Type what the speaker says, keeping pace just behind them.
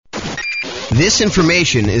This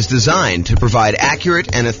information is designed to provide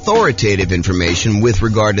accurate and authoritative information with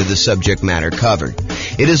regard to the subject matter covered.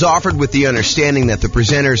 It is offered with the understanding that the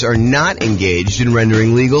presenters are not engaged in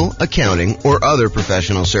rendering legal, accounting, or other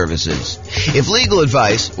professional services. If legal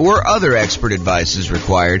advice or other expert advice is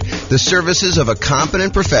required, the services of a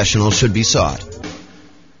competent professional should be sought.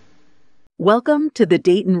 Welcome to the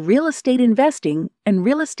Dayton Real Estate Investing and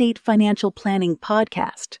Real Estate Financial Planning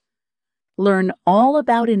Podcast. Learn all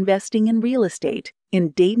about investing in real estate in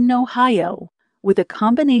Dayton, Ohio, with a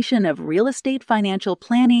combination of real estate financial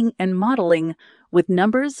planning and modeling with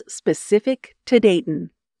numbers specific to Dayton,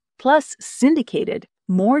 plus syndicated,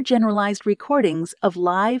 more generalized recordings of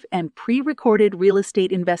live and pre-recorded real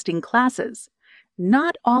estate investing classes,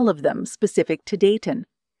 not all of them specific to Dayton.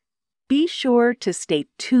 Be sure to stay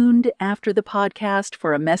tuned after the podcast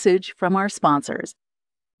for a message from our sponsors.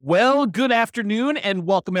 Well, good afternoon and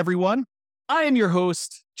welcome everyone. I am your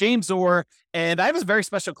host, James Orr, and I have a very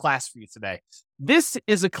special class for you today. This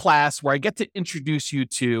is a class where I get to introduce you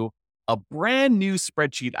to a brand new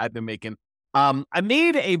spreadsheet I've been making. I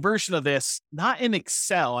made a version of this, not in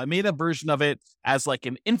Excel. I made a version of it as like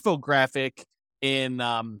an infographic in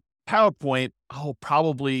PowerPoint,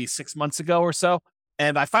 probably 6 months ago or so.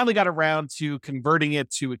 And I finally got around to converting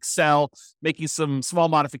it to Excel, making some small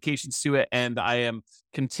modifications to it, and I am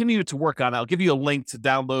continuing to work on it. I'll give you a link to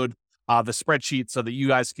download the spreadsheet so that you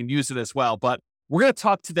guys can use it as well. But we're going to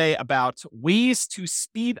talk today about ways to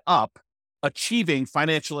speed up achieving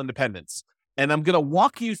financial independence. And I'm going to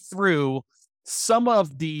walk you through some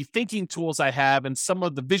of the thinking tools I have and some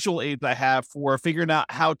of the visual aids I have for figuring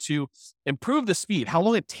out how to improve the speed, how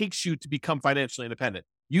long it takes you to become financially independent,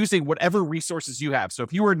 using whatever resources you have. So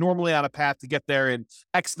if you were normally on a path to get there in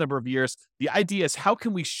X number of years, the idea is how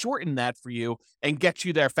can we shorten that for you and get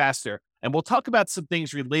you there faster? And we'll talk about some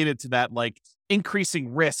things related to that, like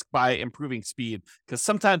increasing risk by improving speed, because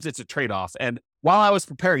sometimes it's a trade-off. And while I was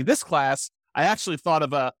preparing this class, I actually thought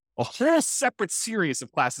of a whole separate series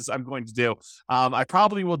of classes I'm going to do. I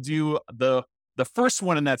probably will do the first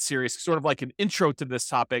one in that series, sort of like an intro to this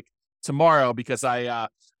topic tomorrow, because I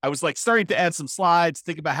was like starting to add some slides,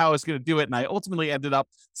 think about how I was going to do it. And I ultimately ended up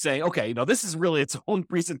saying, okay, this is really its own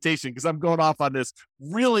presentation because I'm going off on this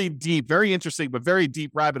really deep, very interesting, but very deep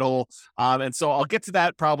rabbit hole. And so I'll get to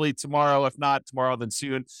that probably tomorrow. If not tomorrow, then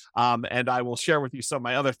soon. And I will share with you some of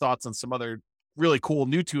my other thoughts on some other really cool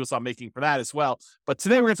new tools I'm making for that as well. But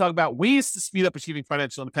today we're going to talk about ways to speed up achieving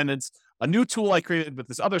financial independence, a new tool I created with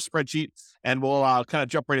this other spreadsheet, and we'll kind of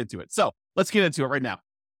jump right into it. So let's get into it right now.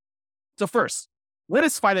 So first, what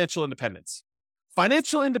is financial independence?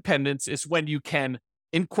 Financial independence is when you can,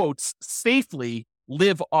 in quotes, safely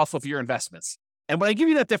live off of your investments. And when I give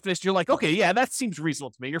you that definition, you're like, okay, yeah, that seems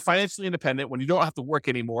reasonable to me. You're financially independent when you don't have to work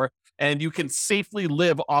anymore and you can safely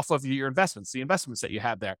live off of your investments, the investments that you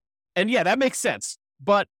have there. And yeah, that makes sense,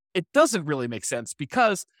 but it doesn't really make sense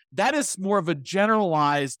because that is more of a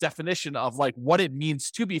generalized definition of like what it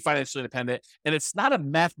means to be financially independent. And it's not a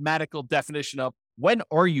mathematical definition of when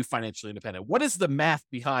are you financially independent? What is the math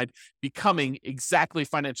behind becoming exactly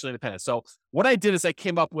financially independent? So what I did is I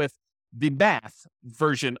came up with the math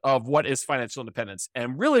version of what is financial independence.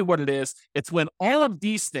 And really what it is, it's when all of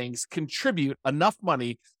these things contribute enough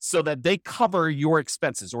money so that they cover your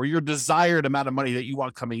expenses or your desired amount of money that you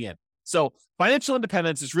want coming in. So financial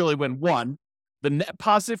independence is really when, one, the net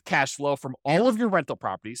positive cash flow from all of your rental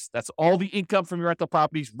properties, that's all the income from your rental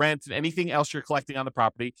properties, rent, and anything else you're collecting on the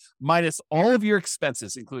property, minus all of your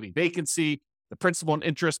expenses, including vacancy, the principal and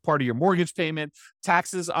interest part of your mortgage payment,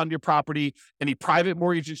 taxes on your property, any private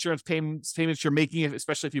mortgage insurance payments you're making,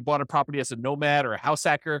 especially if you bought a property as a nomad or a house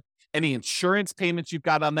hacker, any insurance payments you've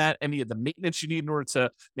got on that, any of the maintenance you need in order to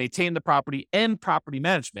maintain the property, and property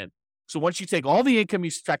management. So once you take all the income,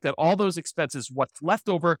 you subtract out all those expenses, what's left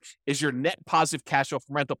over is your net positive cash flow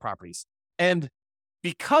from rental properties. And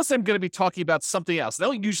because I'm going to be talking about something else, I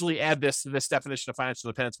don't usually add this to this definition of financial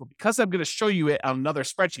independence, but because I'm going to show you it on another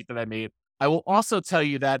spreadsheet that I made, I will also tell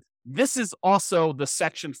you that this is also the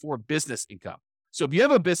section for business income. So if you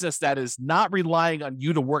have a business that is not relying on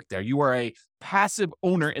you to work there, you are a passive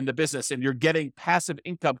owner in the business and you're getting passive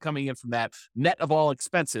income coming in from that net of all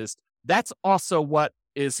expenses, that's also what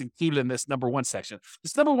is included in this number one section.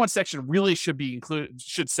 This number one section really should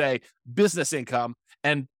say business income,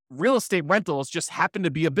 and real estate rentals just happen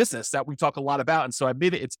to be a business that we talk a lot about. And so I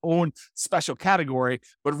made it its own special category,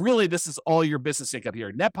 but really this is all your business income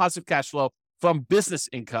here. Net positive cash flow from business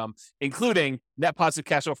income, including net positive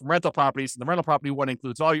cash flow from rental properties. And the rental property one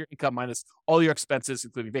includes all your income minus all your expenses,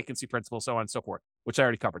 including vacancy, principal, so on and so forth, which I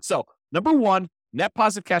already covered. So number one, net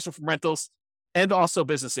positive cash flow from rentals and also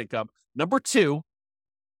business income. Number two,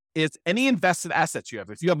 is any invested assets you have.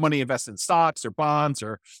 If you have money invested in stocks or bonds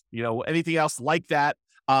or, anything else like that,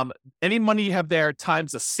 any money you have there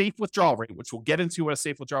times a safe withdrawal rate, which we'll get into what a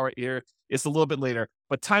safe withdrawal rate here is a little bit later,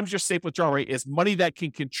 but times your safe withdrawal rate is money that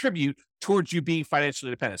can contribute towards you being financially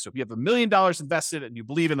independent. So if you have $1 million invested and you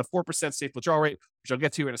believe in the 4% safe withdrawal rate, which I'll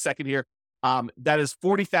get to in a second here, that is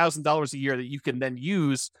 $40,000 a year that you can then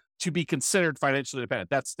use to be considered financially independent.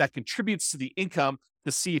 That contributes to the income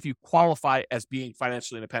to see if you qualify as being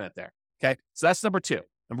financially independent there. Okay, so that's number two.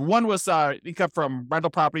 Number one was income from rental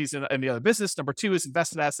properties and the other business. Number two is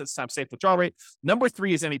invested assets times safe withdrawal rate. Number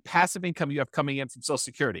three is any passive income you have coming in from Social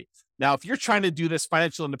Security. Now, if you're trying to do this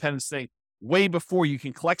financial independence thing way before you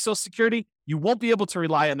can collect Social Security, you won't be able to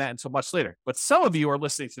rely on that until much later. But some of you are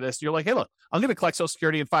listening to this, you're like, hey, look, I'm going to collect Social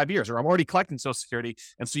Security in 5 years, or I'm already collecting Social Security.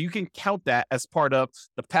 And so you can count that as part of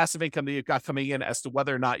the passive income that you've got coming in as to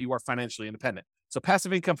whether or not you are financially independent. So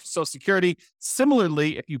passive income from Social Security.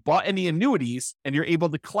 Similarly, if you bought any annuities and you're able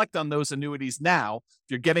to collect on those annuities now, if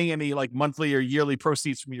you're getting any like monthly or yearly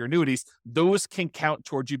proceeds from your annuities, those can count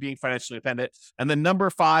towards you being financially independent. And then number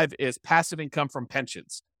five is passive income from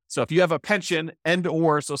pensions. So if you have a pension and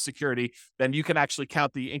or Social Security, then you can actually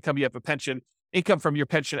count the income you have income from your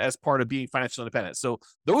pension as part of being financially independent. So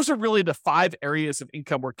those are really the 5 areas of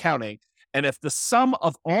income we're counting. And if the sum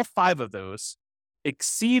of all 5 of those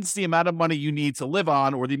exceeds the amount of money you need to live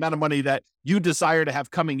on, or the amount of money that you desire to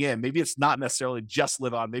have coming in, maybe it's not necessarily just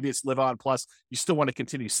live on, maybe it's live on plus you still want to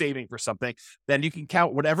continue saving for something, then you can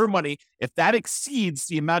count whatever money. If that exceeds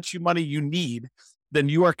the amount of money you need, then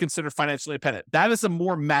you are considered financially independent. That is a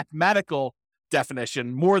more mathematical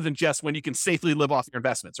definition, more than just when you can safely live off your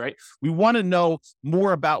investments, right? We want to know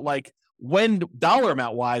more about like when dollar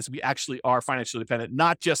amount wise, we actually are financially independent,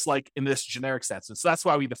 not just like in this generic sense. And so that's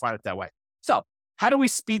why we define it that way. So how do we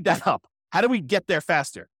speed that up? How do we get there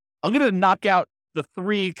faster? I'm going to knock out the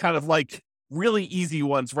 3 kind of like really easy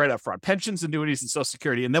ones right up front: pensions, annuities, and Social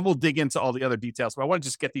Security. And then we'll dig into all the other details, but I want to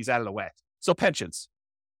just get these out of the way. So pensions.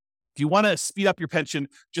 If you want to speed up your pension,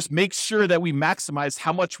 just make sure that we maximize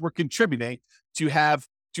how much we're contributing to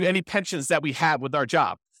any pensions that we have with our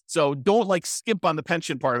job. So don't like skimp on the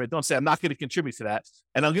pension part of it. Don't say, I'm not going to contribute to that.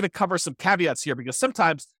 And I'm going to cover some caveats here, because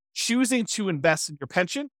sometimes choosing to invest in your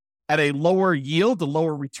pension at a lower yield, the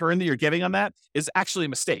lower return that you're getting on that, is actually a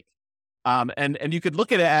mistake. And you could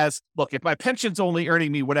look at it as, look, if my pension's only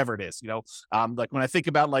earning me whatever it is, like when I think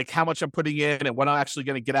about like how much I'm putting in and when I'm actually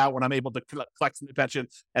going to get out when I'm able to collect some pension,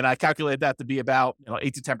 and I calculate that to be about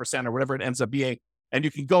 8 to 10% or whatever it ends up being, and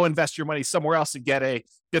you can go invest your money somewhere else and get a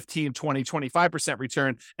 15, 20, 25%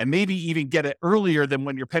 return, and maybe even get it earlier than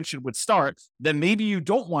when your pension would start, then maybe you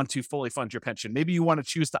don't want to fully fund your pension. Maybe you want to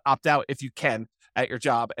choose to opt out if you can at your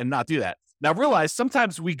job and not do that. Now realize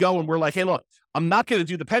sometimes we go and we're like, hey, look, I'm not going to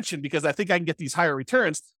do the pension because I think I can get these higher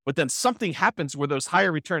returns, but then something happens where those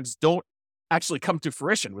higher returns don't actually come to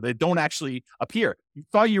fruition, where they don't actually appear. You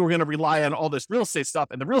thought you were going to rely on all this real estate stuff,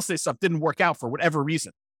 and the real estate stuff didn't work out for whatever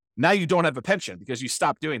reason. Now you don't have a pension because you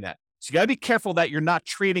stopped doing that. So you got to be careful that you're not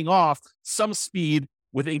trading off some speed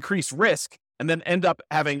with increased risk and then end up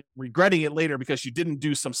regretting it later because you didn't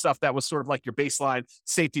do some stuff that was sort of like your baseline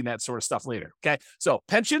safety net sort of stuff later. Okay. So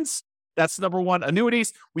pensions, that's number one.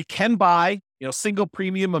 Annuities, we can buy, single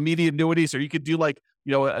premium immediate annuities, or you could do like,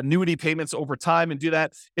 annuity payments over time and do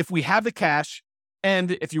that if we have the cash.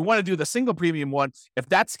 And if you want to do the single premium one, if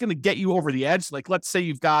that's going to get you over the edge, like let's say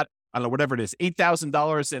you've got, I don't know, whatever it is,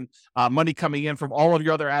 $8,000 in money coming in from all of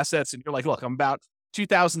your other assets. And you're like, look, I'm about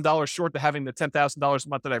 $2,000 short to having the $10,000 a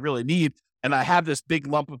month that I really need. And I have this big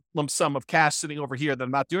lump sum of cash sitting over here that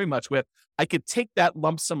I'm not doing much with. I could take that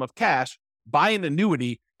lump sum of cash, buy an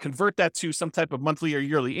annuity, convert that to some type of monthly or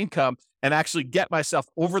yearly income, and actually get myself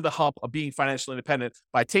over the hump of being financially independent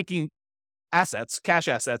by taking cash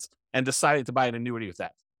assets, and deciding to buy an annuity with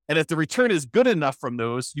that. And if the return is good enough from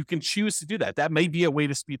those, you can choose to do that. That may be a way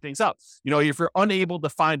to speed things up. If you're unable to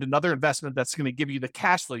find another investment that's going to give you the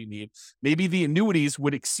cash flow you need, maybe the annuities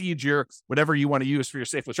would exceed your whatever you want to use for your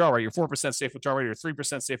safe withdrawal rate, your 4% safe withdrawal rate, or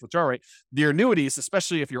 3% safe withdrawal rate. The annuities,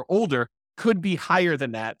 especially if you're older, could be higher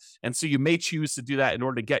than that. And so you may choose to do that in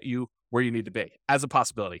order to get you where you need to be as a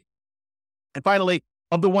possibility. And finally,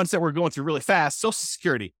 of the ones that we're going through really fast, Social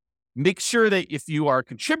Security. Make sure that if you are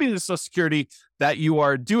contributing to Social Security, that you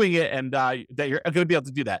are doing it and that you're going to be able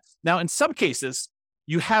to do that. Now, in some cases,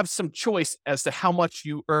 you have some choice as to how much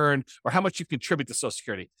you earn or how much you contribute to Social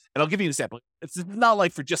Security. And I'll give you an example. It's not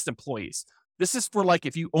like for just employees. This is for like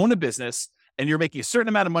if you own a business and you're making a certain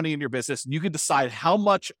amount of money in your business, and you can decide how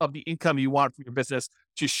much of the income you want from your business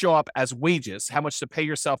to show up as wages, how much to pay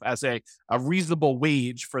yourself as a reasonable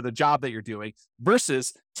wage for the job that you're doing,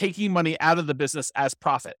 versus taking money out of the business as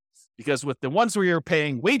profit. Because with the ones where you're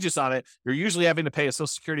paying wages on it, you're usually having to pay a Social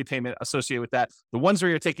Security payment associated with that. The ones where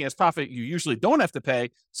you're taking as profit, you usually don't have to pay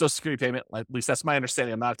Social Security payment. At least that's my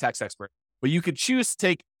understanding. I'm not a tax expert. But you could choose to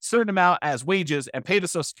take a certain amount as wages and pay the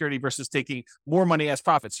Social Security versus taking more money as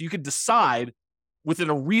profit. So you could decide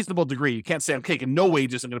within a reasonable degree. You can't say, I'm taking no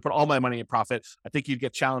wages, I'm going to put all my money in profit. I think you'd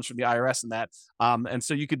get challenged from the IRS in that. And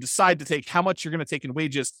so you could decide to take how much you're going to take in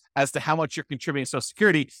wages as to how much you're contributing to Social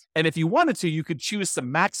Security. And if you wanted to, you could choose to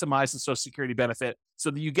maximize the Social Security benefit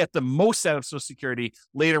so that you get the most out of Social Security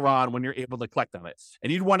later on when you're able to collect on it.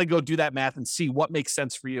 And you'd want to go do that math and see what makes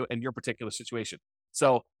sense for you in your particular situation.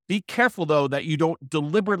 So be careful, though, that you don't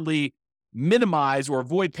deliberately minimize or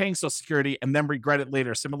avoid paying Social Security and then regret it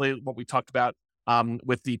later. Similarly, what we talked about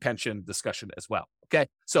with the pension discussion as well. Okay.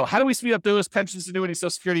 So how do we speed up those pensions, annuities, Social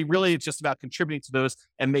Security? Really, it's just about contributing to those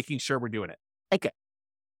and making sure we're doing it. Okay.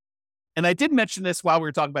 And I did mention this while we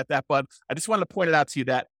were talking about that, but I just wanted to point it out to you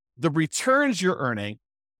that the returns you're earning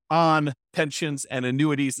on pensions and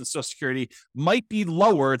annuities and Social Security might be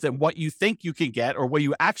lower than what you think you can get or what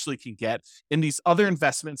you actually can get in these other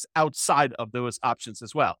investments outside of those options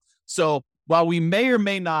as well. So while we may or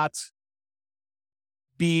may not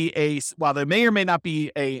while there may or may not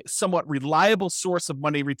be a somewhat reliable source of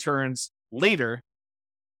money returns later,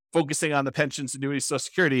 focusing on the pensions, annuities, Social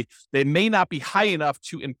Security, they may not be high enough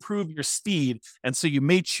to improve your speed. And so you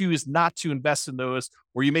may choose not to invest in those,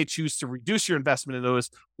 or you may choose to reduce your investment in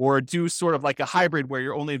those, or do sort of like a hybrid where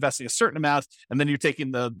you're only investing a certain amount, and then you're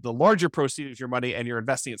taking the larger proceeds of your money and you're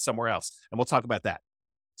investing it somewhere else. And we'll talk about that.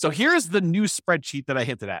 So here's the new spreadsheet that I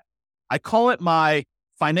hinted at. I call it my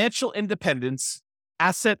financial independence,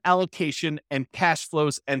 asset allocation, and cash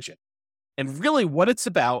flows engine. And really what it's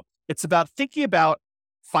about thinking about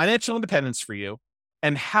financial independence for you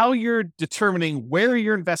and how you're determining where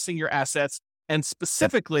you're investing your assets, and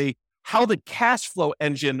specifically how the cash flow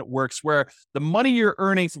engine works, where the money you're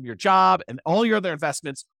earning from your job and all your other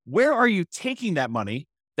investments, where are you taking that money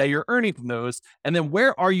that you're earning from those? And then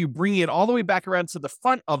where are you bringing it all the way back around to the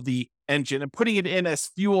front of the engine and putting it in as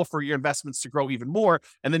fuel for your investments to grow even more?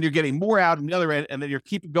 And then you're getting more out on the other end, and then you're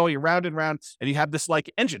keeping going around and around, and you have this like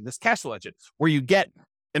engine, this cash flow engine, where you get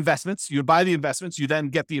investments, you buy the investments, you then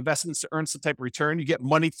get the investments to earn some type of return, you get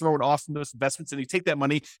money thrown off from those investments, and you take that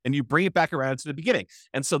money and you bring it back around to the beginning.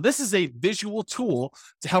 And so this is a visual tool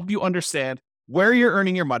to help you understand where you're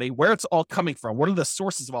earning your money, where it's all coming from, what are the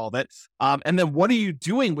sources of all of it, and then what are you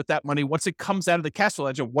doing with that money once it comes out of the cash flow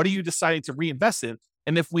engine? What are you deciding to reinvest in?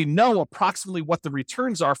 And if we know approximately what the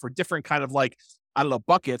returns are for different kind of like, I don't know,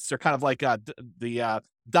 buckets, they're kind of like the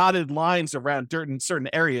dotted lines around certain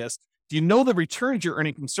areas. Do you know the returns you're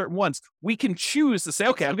earning from certain ones? We can choose to say,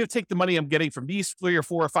 okay, I'm going to take the money I'm getting from these 3 or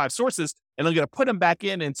 4 or 5 sources, and I'm going to put them back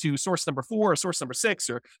into source number 4 or source number 6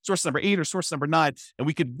 or source number 8 or source number 9. And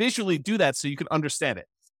we could visually do that so you can understand it.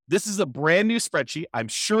 This is a brand new spreadsheet. I'm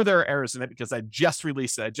sure there are errors in it because I just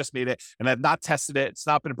released it. I just made it and I've not tested it. It's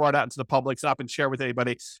not been brought out into the public. It's not been shared with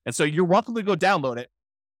anybody. And so you're welcome to go download it,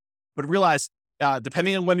 but realize,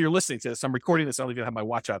 depending on when you're listening to this, I'm recording this. I don't even have my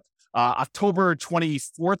watch up. October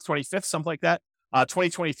 24th, 25th, something like that,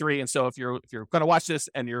 2023. And so if you're going to watch this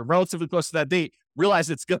and you're relatively close to that date, realize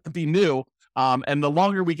it's going to be new. And the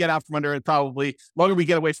longer we get out from under it, probably longer we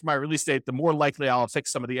get away from my release date, the more likely I'll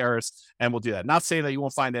fix some of the errors, and we'll do that. Not saying that you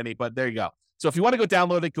won't find any, but there you go. So if you want to go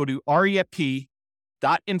download it, go to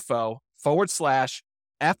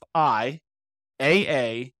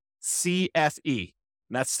refp.info/FIAACFE.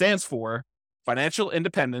 And that stands for Financial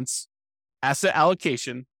Independence, Asset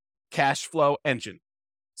Allocation, Cash Flow Engine.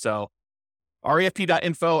 So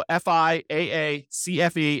refp.info,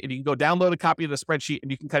 FIAACFE, and you can go download a copy of the spreadsheet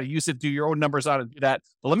and you can kind of use it, do your own numbers on it, and do that.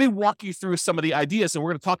 But let me walk you through some of the ideas, and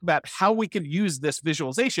we're going to talk about how we can use this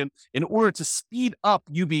visualization in order to speed up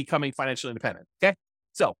you becoming financially independent. Okay.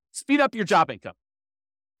 So speed up your job income.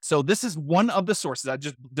 So this is one of the sources. I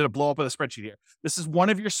just did a blow up of the spreadsheet here. This is one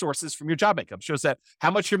of your sources from your job income. It shows that how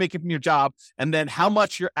much you're making from your job and then how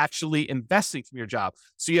much you're actually investing from your job.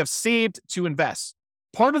 So you have saved to invest.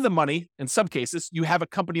 Part of the money, in some cases, you have a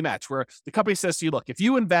company match where the company says to you, look, if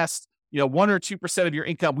you invest 1 or 2% of your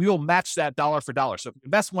income, we will match that dollar for dollar. So if you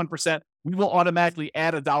invest 1%, we will automatically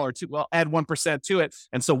add add 1% to it.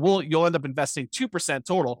 And so you'll end up investing 2%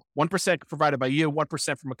 total, 1% provided by you,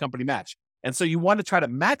 1% from a company match. And so you want to try to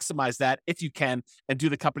maximize that if you can and do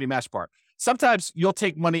the company match part. Sometimes you'll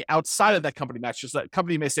take money outside of that company match. Just that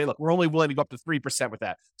company may say, look, we're only willing to go up to 3% with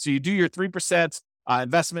that. So you do your 3%,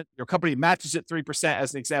 investment. Your company matches it 3%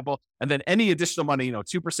 as an example. And then any additional money,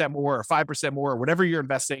 2% more or 5% more or whatever you're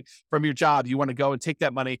investing from your job, you want to go and take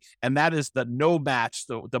that money. And that is the no match,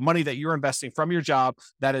 the money that you're investing from your job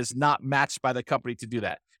that is not matched by the company to do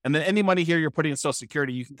that. And then any money here you're putting in Social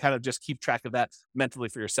Security, you can kind of just keep track of that mentally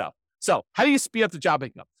for yourself. So how do you speed up the job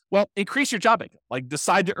income? Well, increase your job income. Like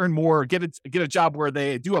decide to earn more, get a job where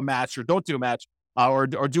they do a match or don't do a match, or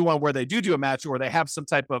do one where they do a match, or they have some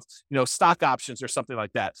type of stock options or something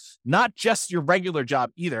like that. Not just your regular job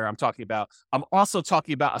either. I'm also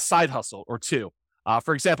talking about a side hustle or two.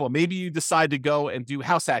 For example, maybe you decide to go and do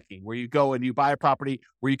house hacking, where you go and you buy a property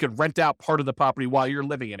where you could rent out part of the property while you're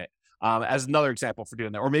living in it. As another example for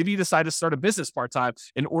doing that. Or maybe you decide to start a business part-time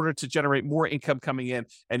in order to generate more income coming in,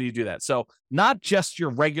 and you do that. So not just your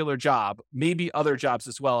regular job, maybe other jobs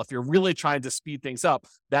as well. If you're really trying to speed things up,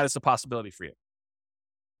 that is a possibility for you.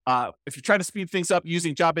 If you're trying to speed things up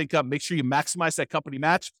using job income, make sure you maximize that company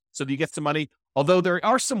match so that you get some money. Although there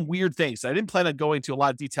are some weird things. I didn't plan on going into a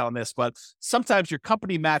lot of detail on this, but sometimes your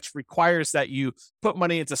company match requires that you put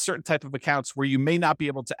money into certain type of accounts where you may not be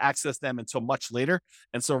able to access them until much later.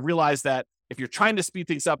 And so realize that if you're trying to speed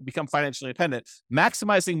things up and become financially independent,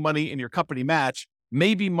 maximizing money in your company match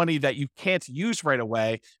may be money that you can't use right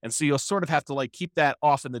away. And so you'll sort of have to keep that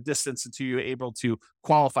off in the distance until you're able to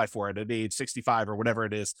qualify for it at age 65 or whatever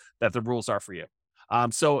it is that the rules are for you.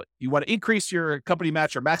 So you want to increase your company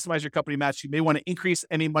match or maximize your company match. You may want to increase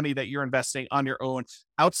any money that you're investing on your own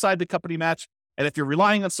outside the company match. And if you're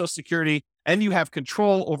relying on Social Security and you have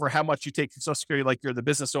control over how much you take from Social Security, like you're the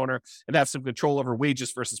business owner and have some control over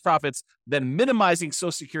wages versus profits, then minimizing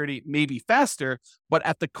Social Security may be faster, but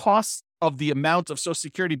at the cost of the amount of Social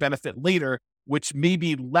Security benefit later, which may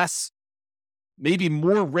be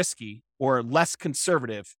more risky or less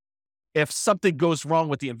conservative if something goes wrong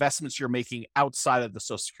with the investments you're making outside of the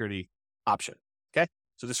Social Security option. Okay.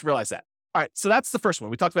 So just realize that. All right. So that's the first one.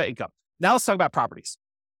 We talked about income. Now let's talk about properties.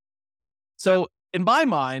 So in my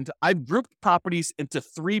mind, I've grouped properties into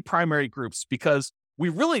three primary groups because we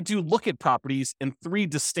really do look at properties in three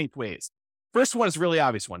distinct ways. First one is a really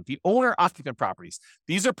obvious one, the owner-occupant properties.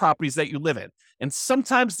 These are properties that you live in. And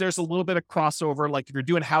sometimes there's a little bit of crossover, like if you're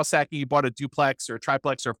doing house hacking, you bought a duplex or a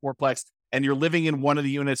triplex or a fourplex, and you're living in one of the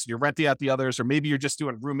units and you're renting out the others, or maybe you're just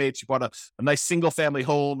doing roommates. You bought a nice single family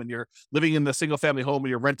home and you're living in the single family home and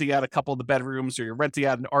you're renting out a couple of the bedrooms, or you're renting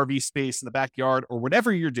out an RV space in the backyard, or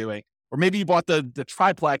whatever you're doing. Or maybe you bought the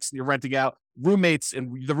triplex and you're renting out roommates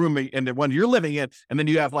and the roommate and the one you're living in. And then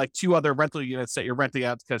you have two other rental units that you're renting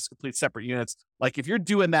out as complete separate units. If you're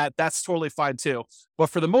doing that, that's totally fine too. But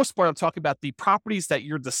for the most part, I'm talking about the properties that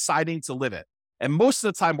you're deciding to live in. And most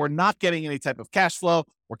of the time, we're not getting any type of cash flow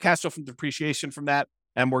or cash flow from depreciation from that.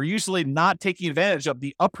 And we're usually not taking advantage of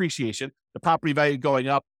the appreciation, the property value going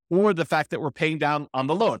up, or the fact that we're paying down on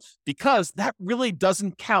the loan, because that really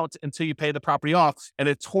doesn't count until you pay the property off, and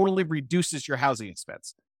it totally reduces your housing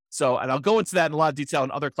expense. So, and I'll go into that in a lot of detail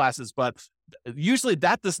in other classes, but usually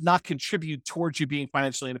that does not contribute towards you being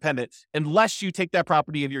financially independent unless you take that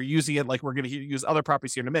property and you're using it, like we're going to use other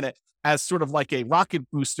properties here in a minute, as sort of like a rocket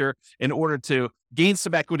booster in order to gain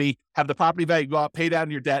some equity, have the property value go up, pay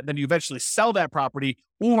down your debt, and then you eventually sell that property.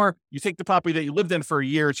 Or you take the property that you lived in for a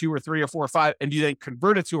year or two or three or four or five, and you then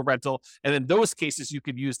convert it to a rental. And in those cases, you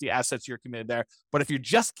could use the assets you're committed there. But if you're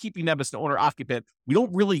just keeping them as an owner occupant, we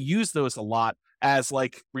don't really use those a lot as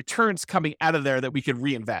returns coming out of there that we could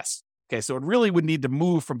reinvest. Okay, so it really would need to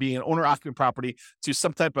move from being an owner-occupant property to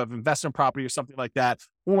some type of investment property or something like that,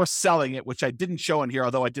 or selling it, which I didn't show in here,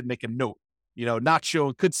 although I did make a note. Not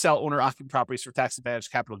show, could sell owner-occupant properties for tax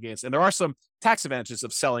advantage capital gains. And there are some tax advantages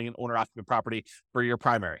of selling an owner-occupant property for your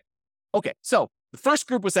primary. Okay, so the first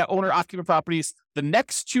group was that owner-occupant properties. The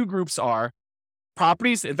next two groups are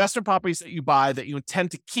properties, investment properties that you buy that you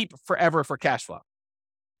intend to keep forever for cash flow.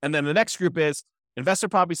 And then the next group is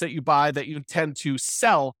investment properties that you buy that you intend to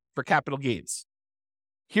sell for capital gains.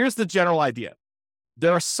 Here's the general idea.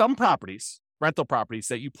 There are some properties, rental properties,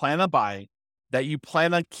 that you plan on buying, that you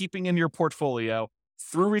plan on keeping in your portfolio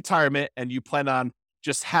through retirement, and you plan on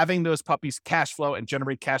just having those puppies cash flow and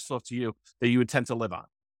generate cash flow to you that you intend to live on.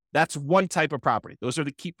 That's one type of property. Those are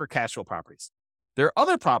the keep for cash flow properties. There are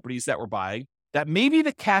other properties that we're buying that maybe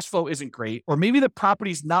the cash flow isn't great, or maybe the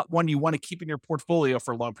property is not one you want to keep in your portfolio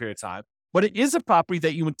for a long period of time, but it is a property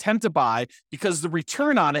that you intend to buy because the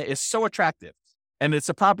return on it is so attractive. And it's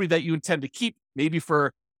a property that you intend to keep maybe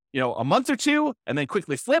for a month or two and then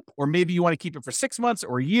quickly flip, or maybe you want to keep it for 6 months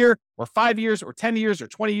or a year or 5 years or 10 years or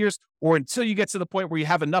 20 years, or until you get to the point where you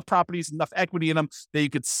have enough properties, enough equity in them that you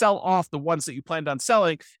could sell off the ones that you planned on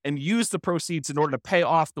selling and use the proceeds in order to pay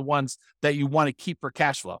off the ones that you want to keep for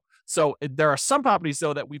cash flow. So there are some properties,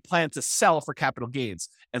 though, that we plan to sell for capital gains.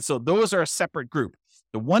 And so those are a separate group.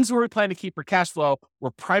 The ones where we plan to keep for cash flow,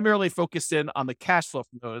 we're primarily focused in on the cash flow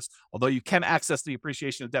from those, although you can access the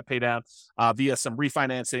appreciation of debt pay down via some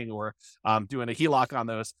refinancing or doing a HELOC on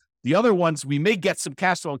those. The other ones, we may get some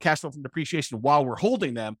cash flow and cash flow from depreciation while we're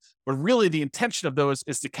holding them, but really the intention of those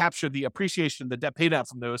is to capture the appreciation, the debt pay down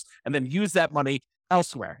from those, and then use that money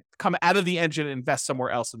elsewhere, come out of the engine and invest somewhere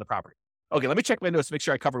else in the property. Okay, let me check my notes to make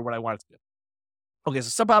sure I covered what I wanted to do. Okay, so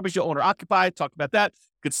some properties you'll own or occupy, talked about that.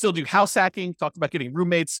 You could still do house hacking, talked about getting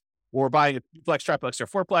roommates or buying a duplex, triplex, or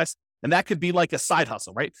fourplex. And that could be like a side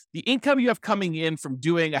hustle, right? The income you have coming in from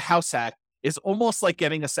doing a house hack is almost like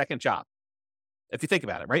getting a second job, if you think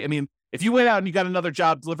about it, right? I mean, if you went out and you got another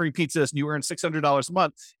job delivering pizzas and you earn $600 a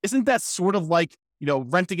month, isn't that sort of like,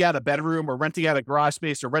 renting out a bedroom or renting out a garage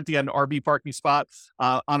space or renting out an RV parking spot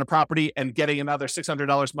on a property and getting another $600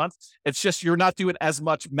 a month? It's just you're not doing as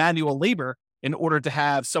much manual labor in order to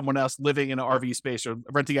have someone else living in an RV space or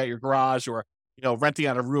renting out your garage or, renting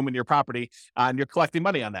out a room in your property and you're collecting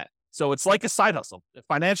money on that. So it's like a side hustle. It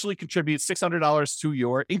financially contributes $600 to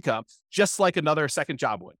your income, just like another second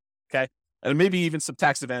job would. Okay. And maybe even some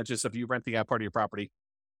tax advantages of you renting out part of your property,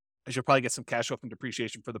 as you'll probably get some cash flow from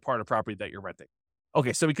depreciation for the part of property that you're renting.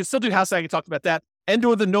 Okay, so we can still do house hacking, talked about that, and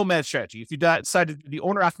or the nomad strategy. If you decide to do the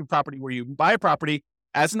owner-occupant property where you buy a property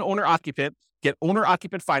as an owner-occupant, get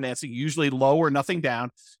owner-occupant financing, usually low or nothing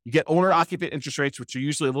down. You get owner-occupant interest rates, which are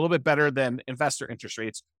usually a little bit better than investor interest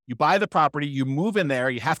rates. You buy the property, you move in there,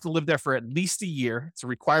 you have to live there for at least a year. It's a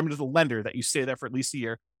requirement of the lender that you stay there for at least a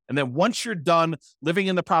year. And then once you're done living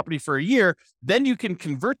in the property for a year, then you can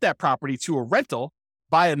convert that property to a rental,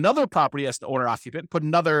 buy another property as an owner occupant, put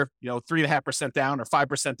another, 3.5% down or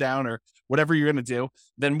 5% down or whatever you're going to do,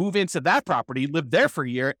 then move into that property, live there for a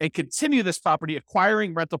year and continue this property,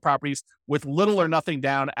 acquiring rental properties with little or nothing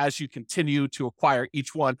down as you continue to acquire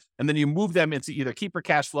each one. And then you move them into either keep for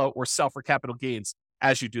cash flow or sell for capital gains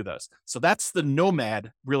as you do those. So that's the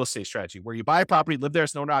nomad real estate strategy, where you buy a property, live there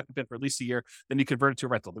as an owner occupant for at least a year, then you convert it to a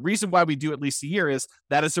rental. The reason why we do at least a year is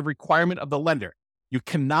that is a requirement of the lender. You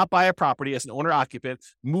cannot buy a property as an owner occupant,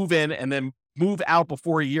 move in, and then move out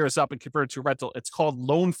before a year is up and convert it to a rental. It's called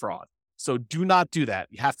loan fraud. So do not do that.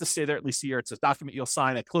 You have to stay there at least a year. It's a document you'll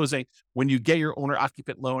sign at closing when you get your owner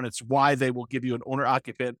occupant loan. It's why they will give you an owner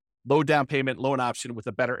occupant low down payment loan option with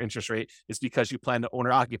a better interest rate, is because you plan to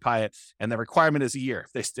owner occupy it. And the requirement is a year.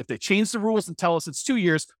 If they change the rules and tell us it's 2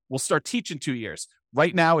 years, we'll start teaching 2 years.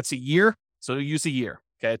 Right now it's a year. So use a year.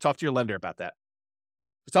 Okay. Talk to your lender about that.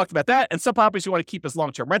 We talked about that. And some properties you want to keep as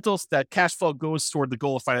long-term rentals. That cash flow goes toward the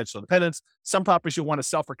goal of financial independence. Some properties you want to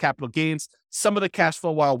sell for capital gains. Some of the cash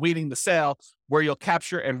flow while waiting the sale, where you'll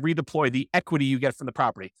capture and redeploy the equity you get from the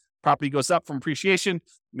property. Property goes up from appreciation,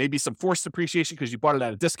 maybe some forced appreciation because you bought it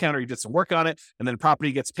at a discount or you did some work on it. And then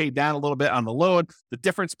property gets paid down a little bit on the loan. The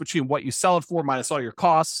difference between what you sell it for minus all your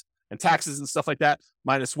costs and taxes and stuff like that,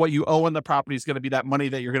 minus what you owe on the property, is going to be that money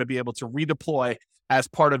that you're going to be able to redeploy as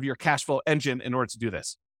part of your cash flow engine in order to do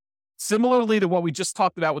this. Similarly to what we just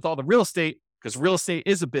talked about with all the real estate, because real estate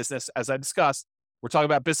is a business, as I discussed, we're talking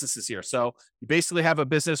about businesses here. So you basically have a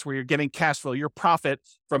business where you're getting cash flow, your profit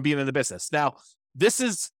from being in the business. Now, this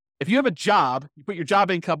is, if you have a job, you put your job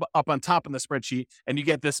income up on top in the spreadsheet and you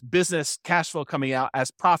get this business cash flow coming out as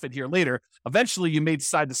profit here later. Eventually, you may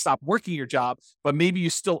decide to stop working your job, but maybe you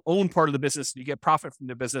still own part of the business and you get profit from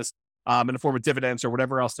the business in the form of dividends or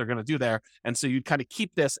whatever else they're going to do there. And so you kind of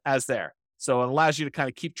keep this as there. So it allows you to kind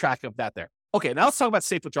of keep track of that there. Okay, now let's talk about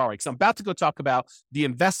safe withdrawal rate, because I'm about to go talk about the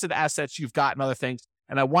invested assets you've got and other things.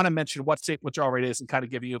 And I want to mention what safe withdrawal rate is and kind of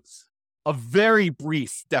give you a very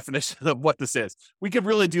brief definition of what this is. We could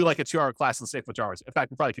really do like a 2-hour class on safe withdrawal rates. In fact,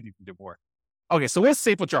 we probably could even do more. Okay, so where's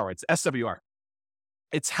safe withdrawal rates? SWR.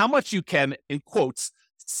 It's how much you can, in quotes,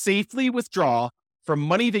 safely withdraw from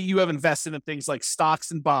money that you have invested in things like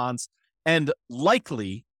stocks and bonds and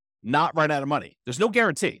likely not run out of money. There's no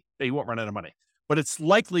guarantee that you won't run out of money, but it's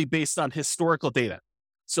likely based on historical data.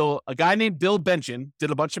 So a guy named Bill Bengen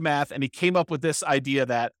did a bunch of math and he came up with this idea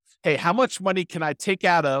that, hey, how much money can I take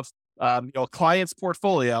out of a client's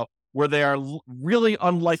portfolio where they are really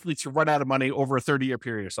unlikely to run out of money over a 30-year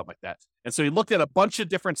period or something like that. And so he looked at a bunch of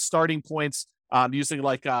different starting points using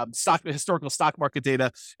like historical stock market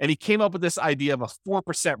data. And he came up with this idea of a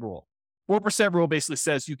 4% rule. 4% rule basically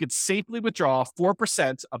says you could safely withdraw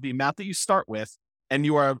 4% of the amount that you start with, and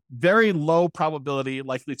you are very low probability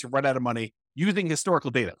likely to run out of money using historical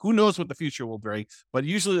data. Who knows what the future will bring, but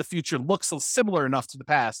usually the future looks similar enough to the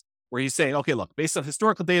past where he's saying, okay, look, based on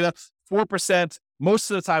historical data, 4%, most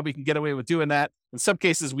of the time we can get away with doing that. In some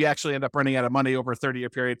cases, we actually end up running out of money over a 30-year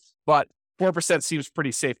period, but 4% seems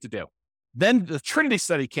pretty safe to do. Then the Trinity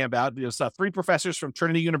study came out. It was 3 professors from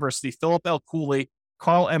Trinity University, Philip L. Cooley,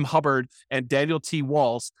 Carl M. Hubbard, and Daniel T.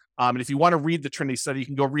 Walls. And if you want to read the Trinity study, you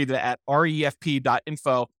can go read it at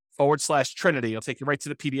refp.info/Trinity. It'll take you right to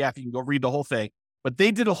the PDF. You can go read the whole thing. But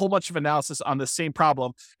they did a whole bunch of analysis on the same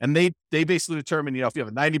problem. And they basically determined, if you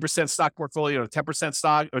have a 90% stock portfolio, or 10%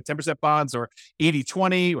 stock, or 10% bonds, or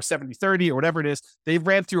 80-20, or 70-30, or whatever it is, they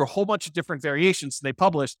ran through a whole bunch of different variations. And they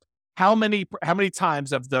published how many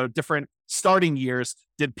times of the different starting years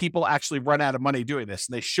did people actually run out of money doing this?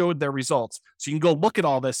 And they showed their results. So you can go look at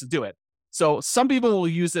all this and do it. So some people will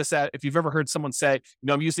use this if you've ever heard someone say,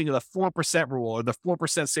 I'm using the 4% rule or the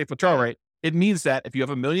 4% safe withdrawal rate. It means that if you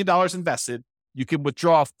have $1 million invested, you can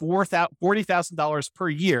withdraw $40,000 per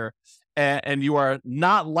year, and you are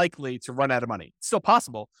not likely to run out of money. It's still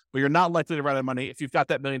possible, but you're not likely to run out of money if you've got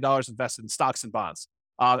that $1 million invested in stocks and bonds.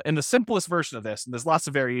 In the simplest version of this, and there's lots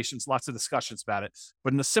of variations, lots of discussions about it,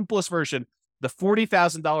 but in the simplest version, the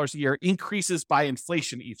 $40,000 a year increases by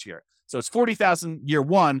inflation each year. So it's $40,000 year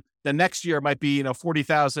one. The next year might be,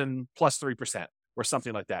 $40,000 plus 3% or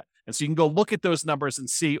something like that. And so you can go look at those numbers and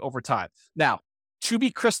see over time. Now, to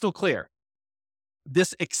be crystal clear,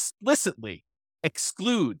 this explicitly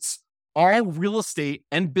excludes all real estate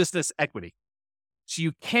and business equity. So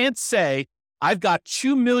you can't say, I've got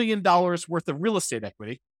 $2 million worth of real estate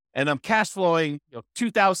equity and I'm cash flowing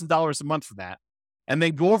 $2,000 a month from that. And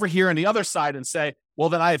then go over here on the other side and say, well,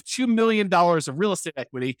 then I have $2 million of real estate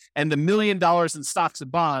equity and $1 million in stocks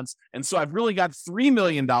and bonds. And so I've really got $3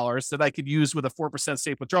 million that I could use with a 4%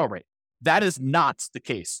 safe withdrawal rate. That is not the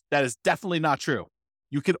case. That is definitely not true.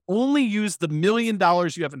 You can only use the $1 million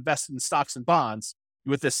you have invested in stocks and bonds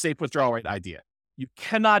with this safe withdrawal rate idea. You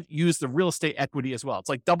cannot use the real estate equity as well. It's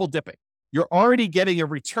like double dipping. You're already getting a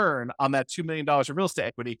return on that $2 million of real estate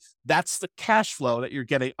equity. That's the cash flow that you're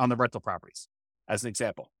getting on the rental properties, as an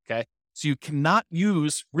example. Okay. So you cannot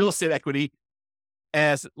use real estate equity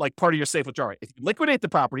as like part of your safe withdrawal rate. If you liquidate the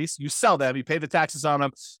properties, you sell them, you pay the taxes on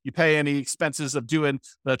them, you pay any expenses of doing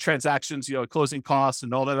the transactions, closing costs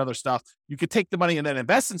and all that other stuff. You could take the money and then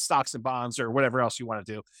invest in stocks and bonds or whatever else you want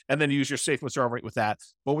to do, and then use your safe withdrawal rate with that.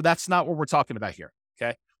 But that's not what we're talking about here.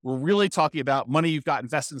 Okay. We're really talking about money you've got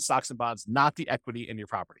invested in stocks and bonds, not the equity in your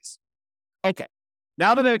properties. Okay.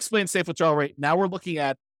 Now that I've explained safe withdrawal rate, now we're looking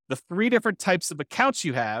at the 3 different types of accounts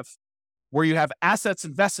you have where you have assets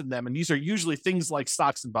invested in them. And these are usually things like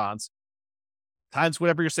stocks and bonds times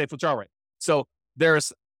whatever your safe withdrawal rate. So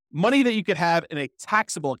there's money that you could have in a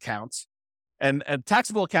taxable account. And a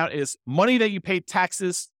taxable account is money that you pay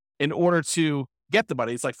taxes in order to get the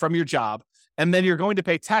money. It's like from your job. And then you're going to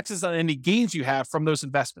pay taxes on any gains you have from those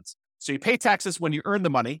investments. So you pay taxes when you earn the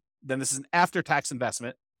money. Then this is an after-tax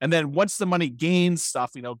investment. And then once the money gains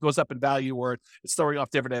stuff, goes up in value or it's throwing off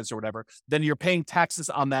dividends or whatever, then you're paying taxes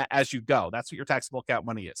on that as you go. That's what your taxable account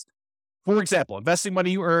money is. For example, investing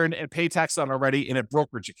money you earn and pay tax on already in a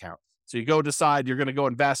brokerage account. So you go decide you're going to go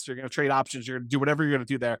invest, you're going to trade options, you're going to do whatever you're going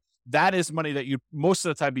to do there. That is money that you most of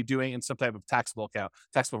the time be doing in some type of taxable account,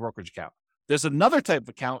 taxable brokerage account. There's another type of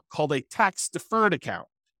account called a tax deferred account.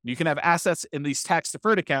 You can have assets in these tax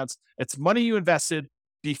deferred accounts. It's money you invested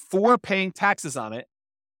before paying taxes on it,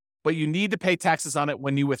 but you need to pay taxes on it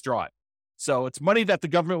when you withdraw it. So it's money that the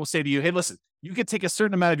government will say to you, hey, listen, you could take a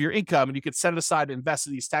certain amount of your income and you could set it aside and invest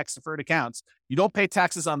in these tax deferred accounts. You don't pay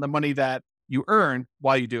taxes on the money that you earn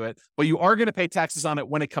while you do it, but you are going to pay taxes on it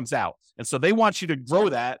when it comes out. And so they want you to grow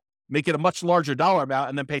that, make it a much larger dollar amount,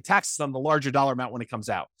 and then pay taxes on the larger dollar amount when it comes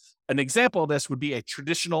out. An example of this would be a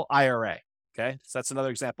traditional IRA. Okay. So that's another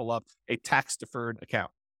example of a tax deferred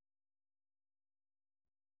account.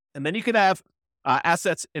 And then you can have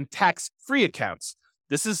assets in tax-free accounts.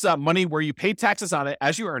 This is money where you pay taxes on it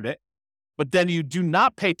as you earned it, but then you do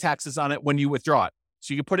not pay taxes on it when you withdraw it.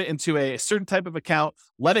 So you can put it into a certain type of account,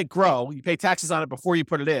 let it grow. You pay taxes on it before you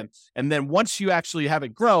put it in. And then once you actually have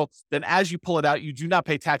it grow, then as you pull it out, you do not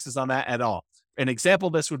pay taxes on that at all. An example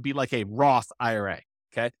of this would be like a Roth IRA.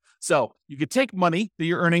 Okay. So you could take money that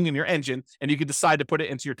you're earning in your engine and you could decide to put it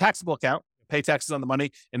into your taxable account, pay taxes on the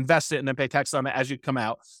money, invest it, and then pay taxes on it as you come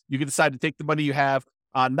out. You can decide to take the money you have,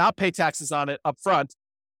 not pay taxes on it up front,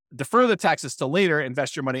 defer the taxes till later,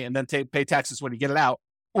 invest your money, and then pay taxes when you get it out.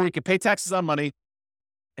 Or you can pay taxes on money,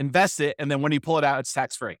 invest it, and then when you pull it out, it's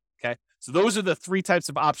tax-free. Okay. So those are the 3 types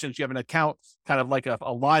of options. You have an account, kind of like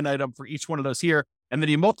a line item for each one of those here. And then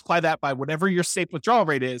you multiply that by whatever your safe withdrawal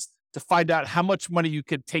rate is to find out how much money you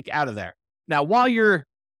could take out of there. Now, while you're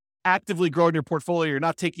actively growing your portfolio, you're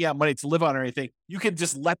not taking out money to live on or anything, you can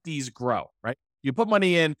just let these grow, right? You put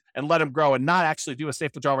money in and let them grow and not actually do a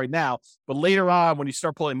safe withdrawal right now. But later on, when you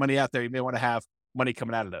start pulling money out there, you may want to have money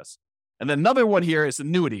coming out of those. And then another one here is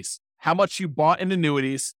annuities. How much you bought in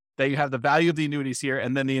annuities, that you have the value of the annuities here,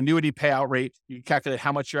 and then the annuity payout rate, you can calculate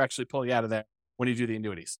how much you're actually pulling out of there when you do the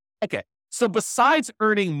annuities. Okay, so besides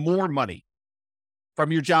earning more money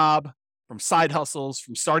from your job, from side hustles,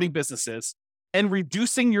 from starting businesses, and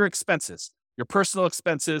reducing your expenses, your personal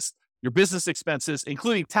expenses, your business expenses,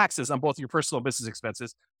 including taxes on both your personal and business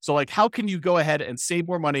expenses. So like, how can you go ahead and save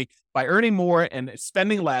more money by earning more and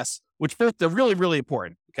spending less, which both are really, really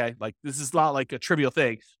important. Okay. Like this is not like a trivial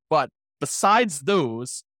thing, but besides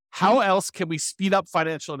those, how else can we speed up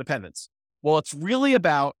financial independence? Well, it's really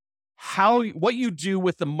about what you do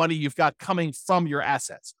with the money you've got coming from your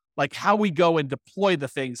assets, like how we go and deploy the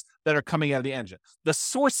things that are coming out of the engine, the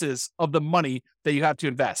sources of the money that you have to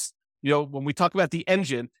invest. You know, when we talk about the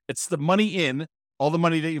engine, it's the money in, all the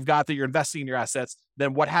money that you've got that you're investing in your assets.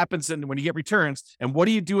 Then what happens when you get returns, and what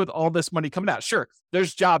do you do with all this money coming out? Sure,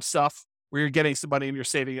 there's job stuff where you're getting some money and you're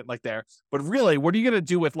saving it like there. But really, what are you going to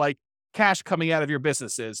do with like cash coming out of your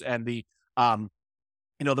businesses and the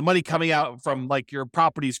money coming out from like your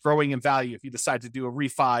properties growing in value if you decide to do a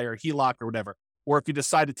refi or HELOC or whatever, or if you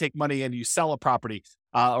decide to take money and you sell a property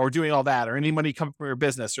or doing all that, or any money coming from your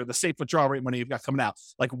business or the safe withdrawal rate money you've got coming out.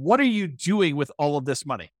 Like, what are you doing with all of this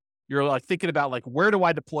money? You're like thinking about like, where do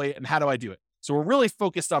I deploy it and how do I do it? So we're really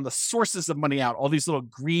focused on the sources of money out, all these little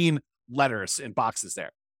green letters and boxes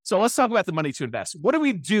there. So let's talk about the money to invest. What do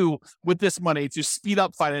we do with this money to speed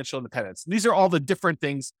up financial independence? And these are all the different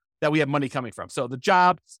things that we have money coming from. So the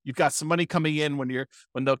job, you've got some money coming in when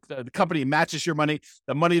the company matches your money,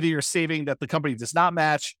 the money that you're saving that the company does not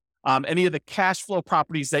match, any of the cash flow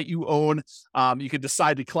properties that you own. You could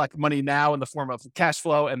decide to collect money now in the form of cash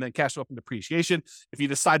flow and then cash flow from depreciation. If you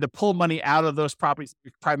decide to pull money out of those properties,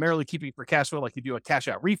 you're primarily keeping for cash flow, like you do a cash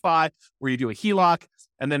out refi or you do a HELOC.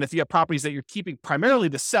 And then if you have properties that you're keeping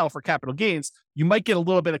primarily to sell for capital gains, you might get a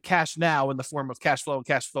little bit of cash now in the form of cash flow and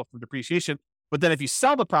cash flow from depreciation. But then if you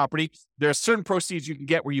sell the property, there are certain proceeds you can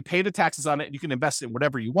get where you pay the taxes on it and you can invest in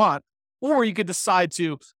whatever you want. Or you could decide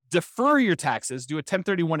to defer your taxes, do a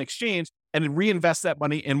 1031 exchange, and then reinvest that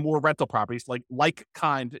money in more rental properties, like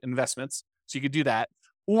kind investments. So you could do that.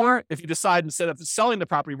 Or if you decide instead of selling the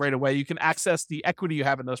property right away, you can access the equity you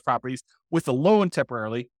have in those properties with a loan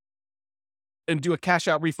temporarily and do a cash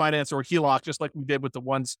out refinance or HELOC, just like we did with the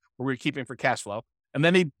ones where we were keeping for cash flow. And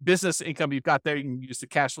then any business income you've got there, you can use the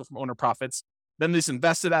cash flow from owner profits. Then these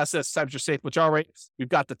invested assets times your safe withdrawal rate. We've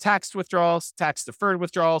got the tax withdrawals, tax deferred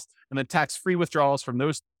withdrawals, and then tax-free withdrawals from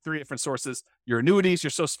those three different sources, your annuities, your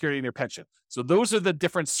Social Security, and your pension. So those are the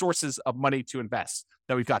different sources of money to invest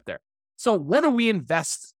that we've got there. So what do we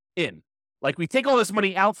invest in? Like we take all this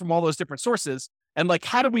money out from all those different sources, and like,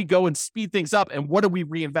 how do we go and speed things up? And what do we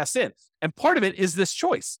reinvest in? And part of it is this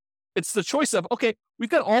choice. It's the choice of, okay, we've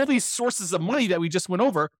got all these sources of money that we just went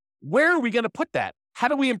over. Where are we going to put that? How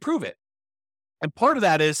do we improve it? And part of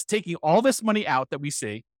that is taking all this money out that we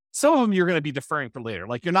see. Some of them you're going to be deferring for later.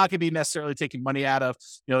 Like you're not going to be necessarily taking money out of,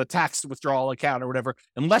 the tax withdrawal account or whatever,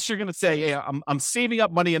 unless you're going to say, hey, I'm saving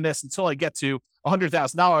up money in this until I get to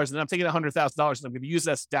 $100,000, and I'm taking $100,000 and I'm going to use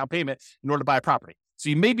that as down payment in order to buy a property. So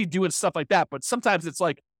you may be doing stuff like that, but sometimes it's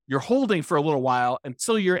like you're holding for a little while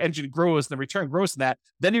until your engine grows and the return grows in that.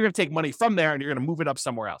 Then you're going to take money from there and you're going to move it up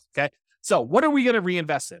somewhere else. Okay. So what are we going to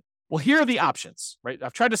reinvest in? Well, here are the options, right?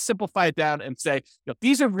 I've tried to simplify it down and say,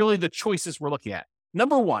 these are really the choices we're looking at.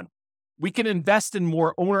 Number one, we can invest in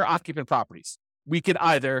more owner-occupant properties. We could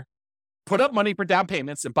either put up money for down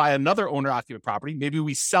payments and buy another owner-occupant property. Maybe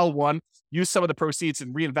we sell one, use some of the proceeds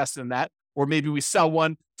and reinvest in that. Or maybe we sell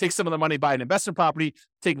one, take some of the money, buy an investment property,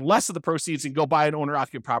 take less of the proceeds and go buy an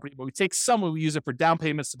owner-occupant property. But we take some and we use it for down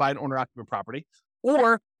payments to buy an owner-occupant property.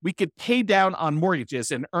 Or we could pay down on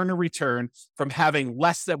mortgages and earn a return from having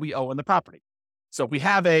less that we owe on the property. So if we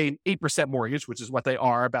have a 8% mortgage, which is what they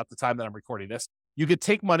are about the time that I'm recording this, you could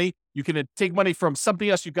take money, from something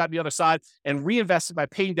else you've got on the other side and reinvest it by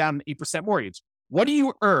paying down an 8% mortgage. What do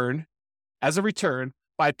you earn as a return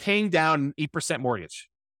by paying down an 8% mortgage?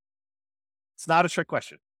 It's not a trick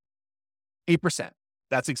question. 8%.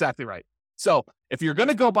 That's exactly right. So if you're going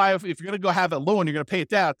to go have a loan, you're going to pay it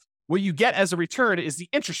down. What you get as a return is the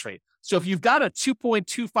interest rate. So if you've got a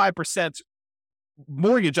 2.25%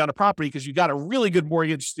 mortgage on a property because you got a really good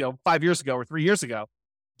mortgage, 5 years ago or 3 years ago,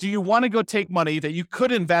 do you want to go take money that you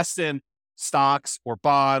could invest in stocks or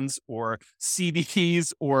bonds or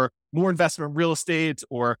CDs or more investment in real estate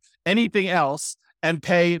or anything else and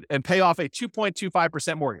pay off a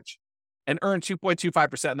 2.25% mortgage and earn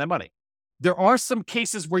 2.25% on that money? There are some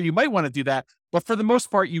cases where you might want to do that, but for the most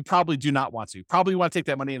part, you probably do not want to. You probably want to take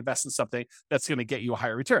that money and invest in something that's going to get you a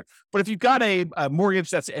higher return. But if you've got a mortgage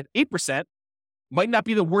that's at 8%, might not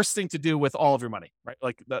be the worst thing to do with all of your money, right?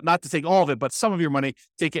 Like not to take all of it, but some of your money,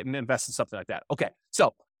 take it and invest in something like that. Okay.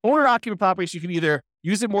 So owner-occupied properties, you can either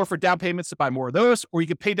use it more for down payments to buy more of those, or you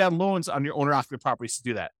can pay down loans on your owner-occupied properties to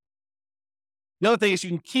do that. The other thing is you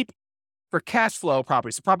can keep for cash flow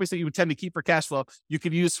properties, the properties that you would tend to keep for cash flow, you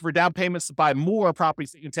could use for down payments to buy more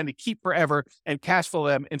properties that you intend to keep forever and cash flow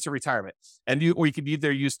them into retirement. Or you could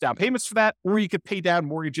either use down payments for that, or you could pay down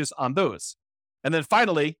mortgages on those. And then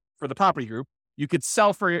finally, for the property group, you could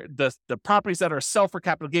sell for the properties that are sell for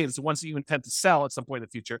capital gains, the ones that you intend to sell at some point in the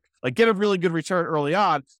future, like get a really good return early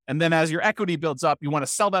on. And then as your equity builds up, you want to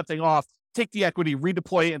sell that thing off, take the equity,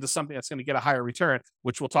 redeploy it into something that's going to get a higher return,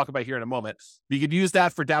 which we'll talk about here in a moment. You could use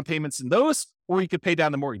that for down payments in those, or you could pay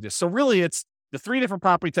down the mortgages. So really it's the three different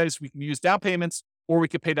property types. We can use down payments, or we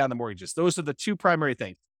could pay down the mortgages. Those are the two primary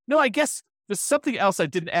things. No, I guess there's something else I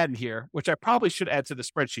didn't add in here, which I probably should add to the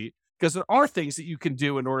spreadsheet, because there are things that you can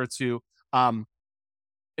do in order to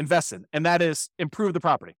invest in, and that is improve the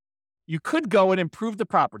property. You could go and improve the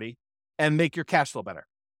property and make your cash flow better.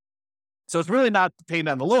 So it's really not paying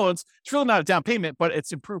down the loans. It's really not a down payment, but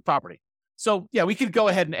it's improved property. So yeah, we could go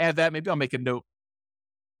ahead and add that. Maybe I'll make a note.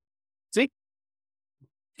 See,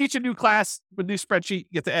 teach a new class with a new spreadsheet,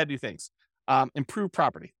 you get to add new things. Improve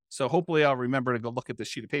property. So hopefully I'll remember to go look at this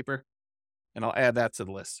sheet of paper and I'll add that to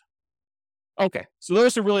the list. Okay, so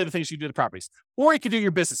those are really the things you do to properties. Or you could do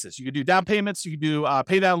your businesses. You could do down payments, you could do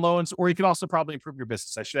pay down loans, or you can also probably improve your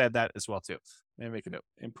business. I should add that as well too. Let me make a note.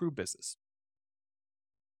 Improve business.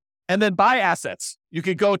 And then buy assets. You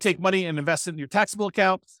could go take money and invest it in your taxable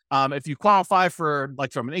account. If you qualify for,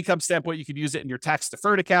 like from an income standpoint, you could use it in your tax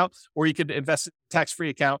deferred account, or you could invest in a tax-free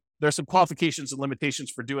account. There's some qualifications and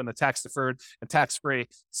limitations for doing the tax deferred and tax-free.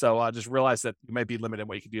 So just realize that you might be limited in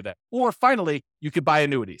what you can do that. Or finally, you could buy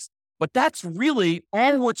annuities. But that's really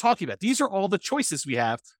all we're talking about. These are all the choices we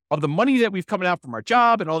have of the money that we've coming out from our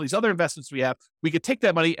job and all these other investments we have. We could take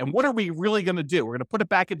that money and what are we really going to do? We're going to put it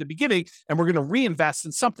back at the beginning and we're going to reinvest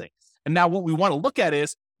in something. And now what we want to look at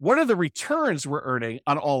is what are the returns we're earning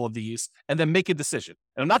on all of these, and then make a decision.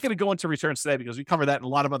 And I'm not going to go into returns today because we cover that in a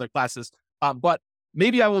lot of other classes. But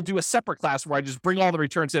maybe I will do a separate class where I just bring all the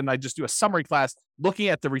returns in and I just do a summary class looking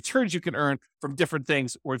at the returns you can earn from different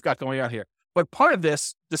things we've got going on here. But part of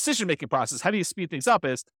this decision-making process, how do you speed things up,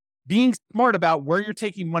 is being smart about where you're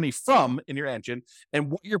taking money from in your engine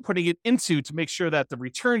and what you're putting it into to make sure that the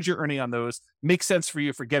returns you're earning on those make sense for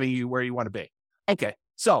you for getting you where you want to be. Okay,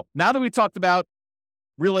 so now that we talked about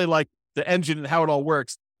really like the engine and how it all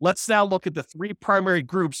works, let's now look at the three primary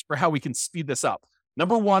groups for how we can speed this up.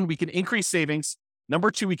 Number one, we can increase savings.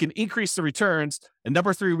 Number two, we can increase the returns. And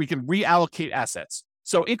number three, we can reallocate assets.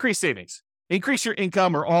 So increase savings. Increase your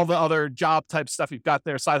income or all the other job type stuff you've got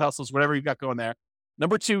there, side hustles, whatever you've got going there.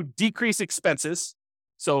 Number two, decrease expenses.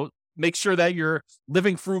 So make sure that you're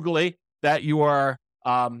living frugally, that you are,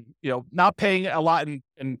 not paying a lot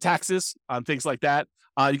in taxes on things like that.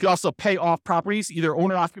 You can also pay off properties, either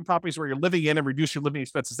owner-occupied properties where you're living in and reduce your living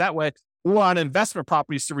expenses that way, or on investment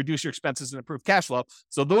properties to reduce your expenses and improve cash flow.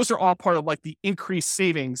 So those are all part of like the increased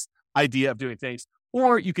savings idea of doing things.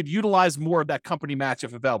 Or you could utilize more of that company match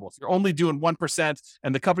if available. If you're only doing 1%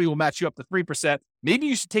 and the company will match you up to 3%, maybe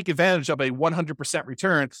you should take advantage of a 100%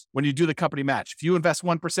 return when you do the company match. If you invest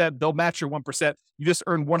 1%, they'll match your 1%. You just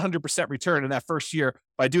earn 100% return in that first year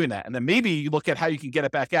by doing that. And then maybe you look at how you can get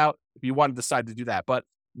it back out if you want to decide to do that. But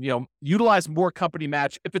utilize more company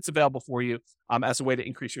match if it's available for you as a way to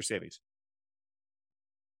increase your savings.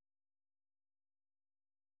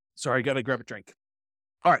 Sorry, I got to grab a drink.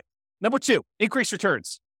 All right. Number two, increase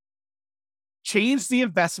returns. Change the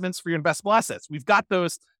investments for your investable assets. We've got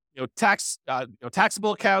those,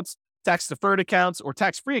 taxable accounts, tax deferred accounts, or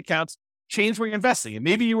tax-free accounts. Change where you're investing. And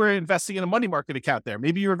maybe you were investing in a money market account there.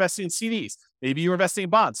 Maybe you're investing in CDs. Maybe you're investing in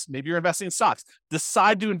bonds. Maybe you're investing in stocks.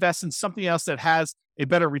 Decide to invest in something else that has a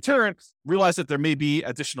better return. Realize that there may be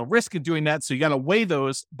additional risk in doing that. So you got to weigh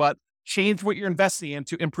those, but change what you're investing in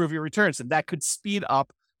to improve your returns. And that could speed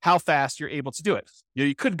up how fast you're able to do it.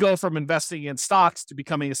 You could go from investing in stocks to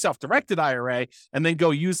becoming a self-directed IRA and then go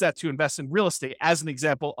use that to invest in real estate as an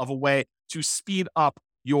example of a way to speed up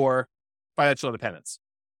your financial independence.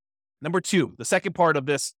 Number two, the second part of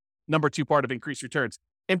this, number two part of increased returns,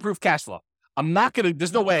 improve cash flow.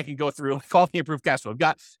 There's no way I can go through all the improved cash flow. I've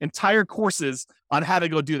got entire courses on how to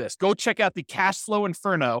go do this. Go check out the Cash Flow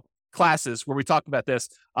Inferno classes where we talk about this.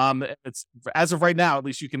 It's as of right now, at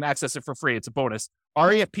least you can access it for free. It's a bonus.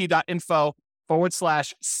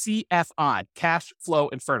 refp.info/CFI, Cash Flow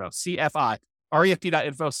Inferno, CFI,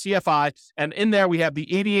 refp.info, CFI. And in there, we have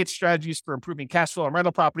the 88 strategies for improving cash flow on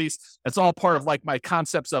rental properties. It's all part of like my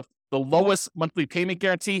concepts of the lowest monthly payment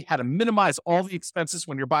guarantee, how to minimize all the expenses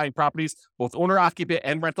when you're buying properties, both owner-occupant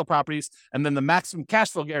and rental properties, and then the maximum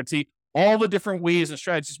cash flow guarantee, all the different ways and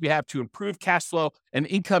strategies we have to improve cash flow and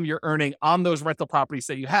income you're earning on those rental properties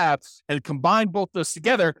that you have, and combine both those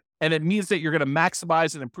together. And it means that you're going to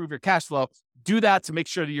maximize and improve your cash flow. Do that to make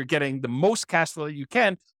sure that you're getting the most cash flow that you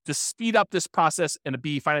can to speed up this process and to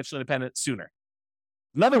be financially independent sooner.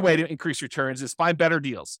 Another way to increase returns is find better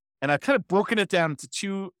deals. And I've kind of broken it down into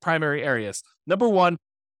two primary areas. Number one,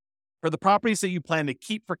 for the properties that you plan to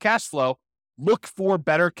keep for cash flow, look for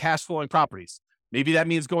better cash flowing properties. Maybe that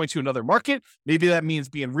means going to another market. Maybe that means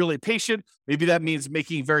being really patient. Maybe that means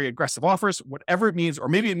making very aggressive offers, whatever it means. Or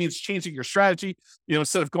maybe it means changing your strategy.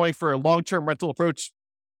 Instead of going for a long-term rental approach,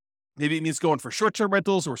 maybe it means going for short-term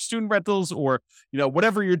rentals or student rentals or,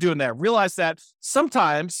 whatever you're doing there. Realize that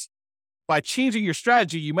sometimes by changing your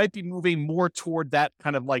strategy, you might be moving more toward that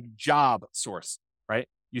kind of like job source, right?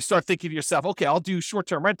 You start thinking to yourself, okay, I'll do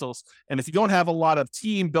short-term rentals. And if you don't have a lot of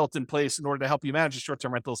team built in place in order to help you manage the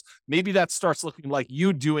short-term rentals, maybe that starts looking like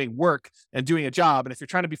you doing work and doing a job. And if you're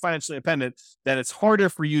trying to be financially independent, then it's harder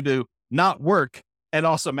for you to not work and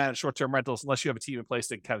also manage short-term rentals unless you have a team in place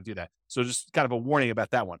that can kind of do that. So just kind of a warning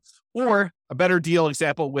about that one. Or a better deal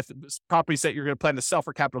example with properties that you're going to plan to sell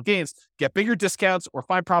for capital gains, get bigger discounts or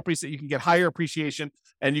find properties that you can get higher appreciation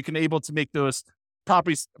and you can able to make those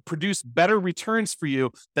properties produce better returns for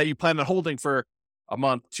you that you plan on holding for a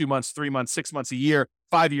month, 2 months, 3 months, 6 months, a year,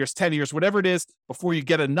 5 years, 10 years, whatever it is, before you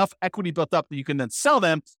get enough equity built up that you can then sell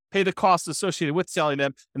them, pay the costs associated with selling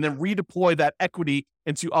them, and then redeploy that equity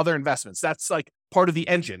into other investments. That's like part of the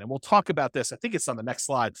engine. And we'll talk about this. I think it's on the next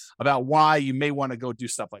slide about why you may want to go do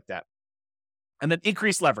stuff like that. And then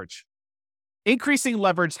increase leverage. Increasing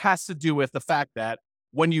leverage has to do with the fact that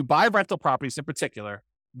when you buy rental properties in particular,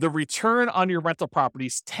 the return on your rental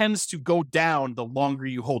properties tends to go down the longer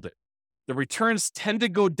you hold it. The returns tend to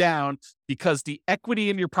go down because the equity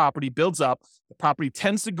in your property builds up. The property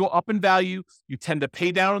tends to go up in value. You tend to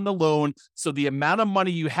pay down on the loan. So the amount of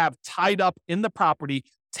money you have tied up in the property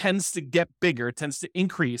tends to get bigger, tends to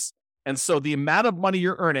increase. And so the amount of money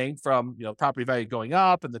you're earning from, property value going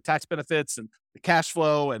up and the tax benefits and the cash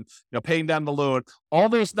flow and, paying down the loan, all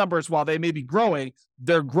those numbers, while they may be growing,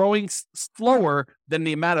 they're growing slower than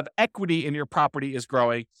the amount of equity in your property is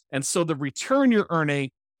growing. And so the return you're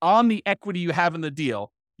earning on the equity you have in the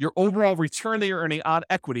deal, your overall return that you're earning on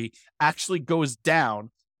equity actually goes down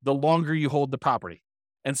the longer you hold the property.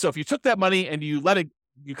 And so if you took that money and you let it,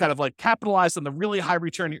 you kind of like capitalize on the really high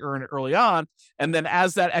return you earn early on. And then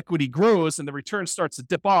as that equity grows and the return starts to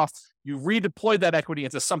dip off, you redeploy that equity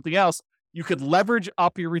into something else. You could leverage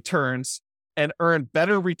up your returns and earn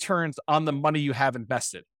better returns on the money you have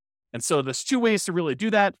invested. And so there's two ways to really do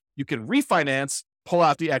that. You can refinance, pull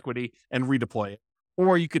out the equity and redeploy it.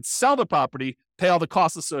 Or you could sell the property, pay all the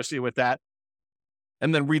costs associated with that,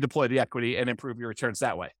 and then redeploy the equity and improve your returns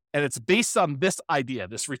that way. And it's based on this idea,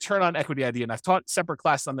 this return on equity idea. And I've taught separate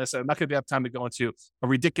classes on this, and I'm not going to have time to go into a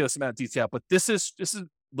ridiculous amount of detail, but this is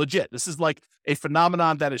legit. This is like a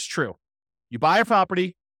phenomenon that is true. You buy a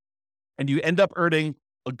property and you end up earning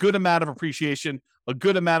a good amount of appreciation, a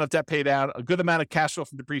good amount of debt pay down, a good amount of cash flow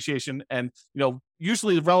from depreciation, and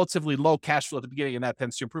usually relatively low cash flow at the beginning, and that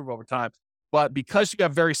tends to improve over time. But because you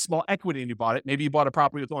have very small equity and you bought it, maybe you bought a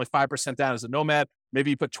property with only 5% down as a nomad, maybe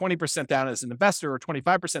you put 20% down as an investor or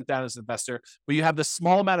 25% down as an investor, but you have this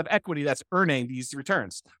small amount of equity that's earning these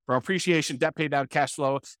returns from appreciation, debt pay down, cash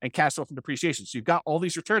flow, and cash flow from depreciation. So you've got all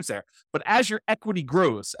these returns there. But as your equity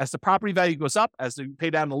grows, as the property value goes up, as you pay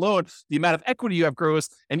down the loan, the amount of equity you have grows.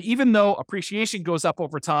 And even though appreciation goes up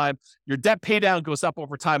over time, your debt pay down goes up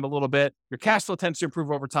over time a little bit, your cash flow tends to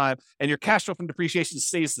improve over time, and your cash flow from depreciation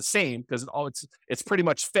stays the same because it's pretty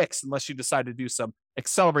much fixed unless you decide to do some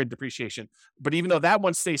accelerated depreciation. But even though that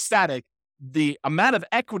one stays static, the amount of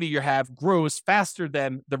equity you have grows faster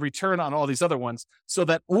than the return on all these other ones, so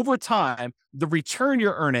that over time, the return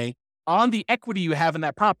you're earning on the equity you have in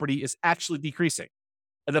that property is actually decreasing.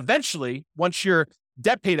 And eventually, once your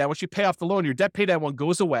debt pay down, once you pay off the loan, your debt pay down one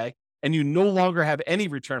goes away and you no longer have any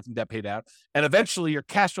return from debt pay down. And eventually your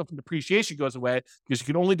cash flow from depreciation goes away because you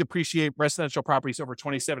can only depreciate residential properties over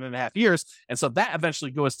 27 and a half years. And so that eventually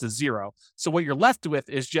goes to zero. So what you're left with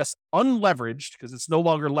is just unleveraged, because it's no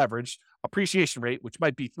longer leveraged, appreciation rate, which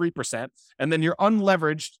might be 3%. And then your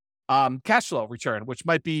unleveraged cash flow return, which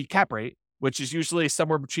might be cap rate, which is usually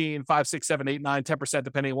somewhere between 5, 6, 7, 8, 9, 10%,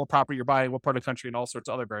 depending on what property you're buying, what part of the country, and all sorts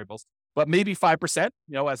of other variables. But maybe 5%,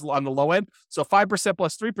 as on the low end. So 5%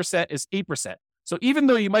 plus 3% is 8%. So even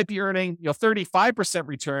though you might be earning, 35%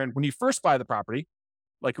 return when you first buy the property,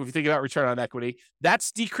 like if you think about return on equity,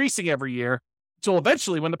 that's decreasing every year So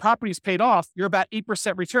eventually, when the property is paid off, you're about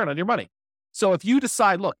 8% return on your money. So if you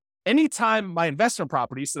decide, look, anytime my investment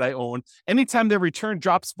properties that I own, anytime their return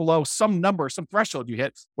drops below some number, some threshold you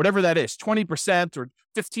hit, whatever that is, 20% or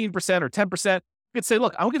 15% or 10%, you could say,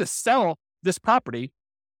 look, I'm going to sell this property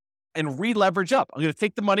and re-leverage up. I'm going to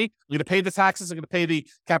take the money. I'm going to pay the taxes. I'm going to pay the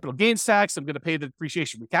capital gains tax. I'm going to pay the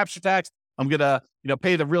depreciation recapture tax. I'm going to,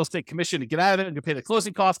 pay the real estate commission to get out of it. I'm going to pay the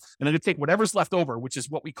closing costs, and I'm going to take whatever's left over, which is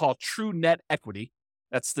what we call true net equity.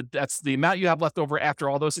 That's the amount you have left over after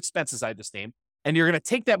all those expenses I just named. And you're going to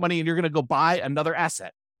take that money and you're going to go buy another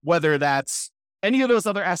asset, whether that's any of those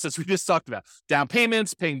other assets we just talked about: down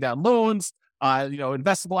payments, paying down loans,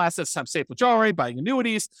 investable assets, times safe withdrawal, buying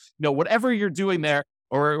annuities, whatever you're doing there.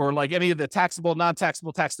 Or like any of the taxable,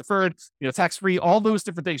 non-taxable, tax deferred, tax-free, all those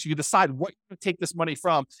different things. You can decide what you take this money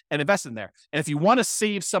from and invest in there. And if you want to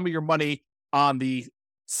save some of your money on the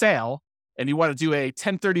sale and you want to do a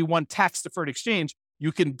 1031 tax deferred exchange,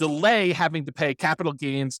 you can delay having to pay capital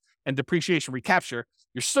gains and depreciation recapture.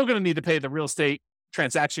 You're still going to need to pay the real estate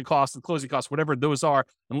transaction costs and closing costs, whatever those are,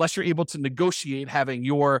 unless you're able to negotiate having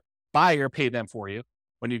your buyer pay them for you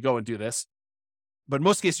when you go and do this. But in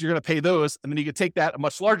most cases, you're going to pay those, and then you can take that a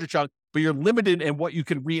much larger chunk, but you're limited in what you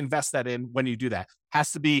can reinvest that in when you do that.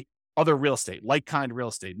 Has to be other real estate, like-kind real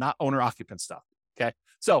estate, not owner-occupant stuff, okay?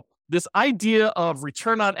 So this idea of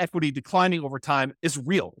return on equity declining over time is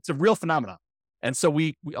real. It's a real phenomenon. And so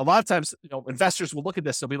we a lot of times, investors will look at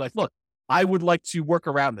this, they'll be like, look, I would like to work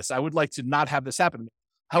around this. I would like to not have this happen.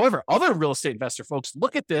 However, other real estate investor folks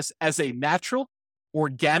look at this as a natural,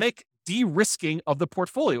 organic de-risking of the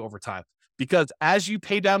portfolio over time. Because as you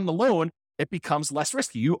pay down the loan, it becomes less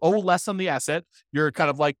risky. You owe less on the asset. Your kind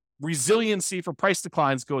of like resiliency for price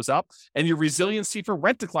declines goes up, and your resiliency for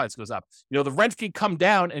rent declines goes up. The rent can come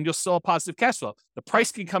down and you'll still have positive cash flow. The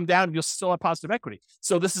price can come down and you'll still have positive equity.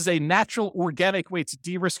 So this is a natural, organic way to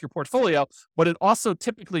de-risk your portfolio, but it also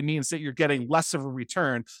typically means that you're getting less of a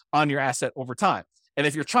return on your asset over time. And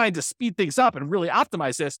if you're trying to speed things up and really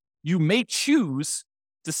optimize this, you may choose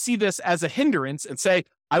to see this as a hindrance and say,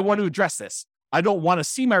 I want to address this. I don't want to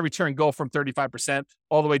see my return go from 35%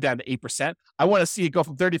 all the way down to 8%. I want to see it go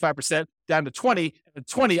from 35% down to 20. And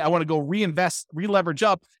 20, I want to go reinvest, re-leverage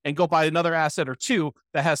up, and go buy another asset or two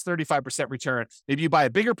that has 35% return. Maybe you buy a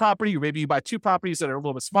bigger property, or maybe you buy two properties that are a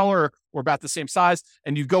little bit smaller or about the same size,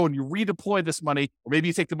 and you go and you redeploy this money, or maybe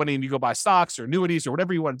you take the money and you go buy stocks or annuities or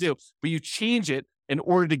whatever you want to do, but you change it in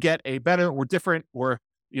order to get a better or different or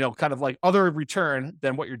kind of like other return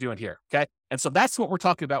than what you're doing here. Okay. And so that's what we're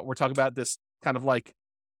talking about. We're talking about this kind of like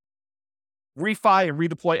refi and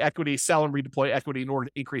redeploy equity, sell and redeploy equity in order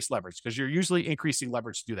to increase leverage, because you're usually increasing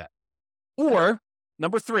leverage to do that. Or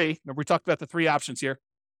number three, remember we talked about the three options here: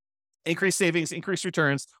 increase savings, increase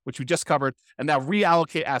returns, which we just covered, and now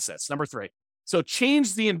reallocate assets. Number three. So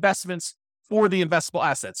change the investments for the investable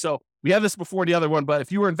assets. So we had this before the other one, but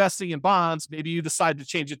if you were investing in bonds, maybe you decide to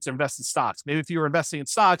change it to invest in stocks. Maybe if you were investing in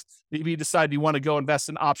stocks, maybe you decide you want to go invest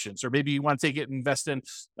in options, or maybe you want to take it and invest in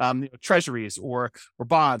treasuries or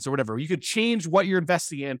bonds or whatever. You could change what you're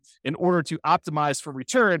investing in order to optimize for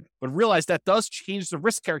return, but realize that does change the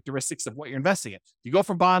risk characteristics of what you're investing in. You go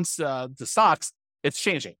from bonds to stocks, it's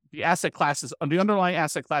changing. The asset classes, the underlying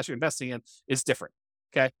asset class you're investing in is different.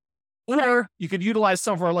 Okay. Or you could utilize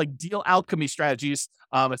some of our like deal alchemy strategies.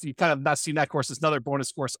 If you kind of not seen that course, it's another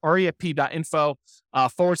bonus course,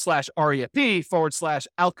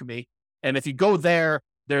 refp.info/REAP/alchemy. And if you go there,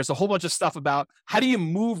 there's a whole bunch of stuff about how do you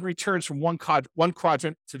move returns from one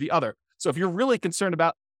quadrant to the other. So if you're really concerned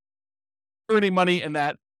about earning money in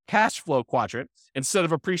that cash flow quadrant instead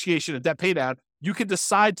of appreciation and debt pay down, you can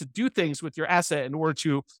decide to do things with your asset in order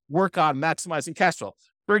to work on maximizing cash flow.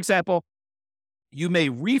 For example, you may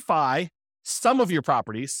refi some of your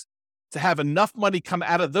properties to have enough money come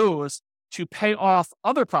out of those to pay off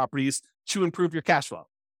other properties to improve your cash flow.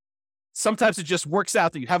 Sometimes it just works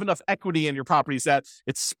out that you have enough equity in your properties that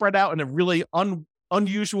it's spread out in a really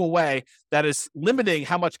unusual way that is limiting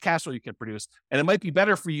how much cash flow you can produce. And it might be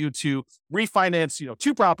better for you to refinance,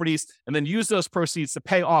 two properties and then use those proceeds to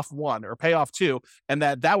pay off one or pay off two. And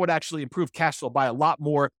that would actually improve cash flow by a lot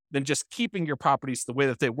more than just keeping your properties the way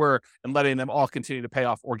that they were and letting them all continue to pay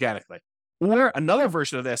off organically. Or another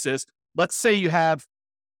version of this is, let's say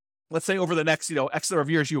over the next, X number of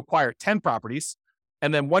years, you acquire 10 properties.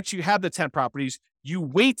 And then once you have the 10 properties, you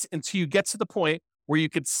wait until you get to the point where you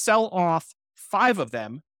could sell off 5 of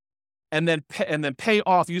them and then pay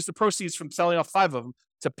off, use the proceeds from selling off 5 of them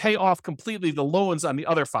to pay off completely the loans on the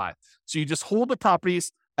other 5. So you just hold the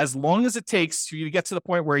properties as long as it takes for you to get to the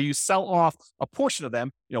point where you sell off a portion of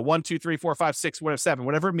them, 1, 2, 3, 4, 5, 6, whatever, 7,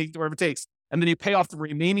 whatever it takes. and then you pay off the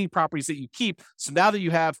remaining properties that you keep. So now that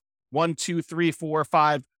you have 1, 2, 3, 4,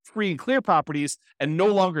 5 free and clear properties and no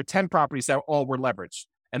longer 10 properties that all were leveraged.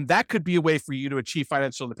 And that could be a way for you to achieve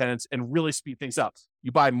financial independence and really speed things up.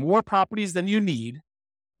 You buy more properties than you need,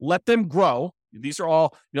 let them grow. These are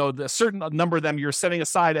all, the certain number of them you're setting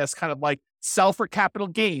aside as kind of like sell for capital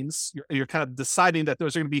gains. You're kind of deciding that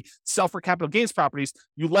those are going to be sell for capital gains properties.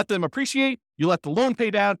 You let them appreciate, you let the loan pay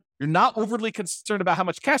down. You're not overly concerned about how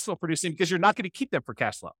much cash flow producing because you're not going to keep them for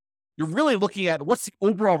cash flow. You're really looking at what's the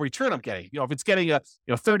overall return I'm getting. If it's getting a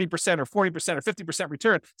 30% or 40% or 50%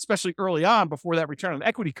 return, especially early on before that return on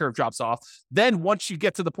equity curve drops off, then once you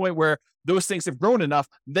get to the point where those things have grown enough,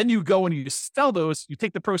 then you go and you sell those, you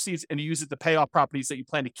take the proceeds and you use it to pay off properties that you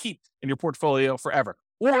plan to keep in your portfolio forever.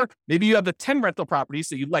 Or maybe you have the 10 rental properties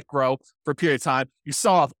that you let grow for a period of time. You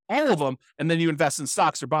sell off all of them, and then you invest in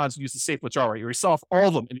stocks or bonds and use the safe withdrawal rate. Or you sell off all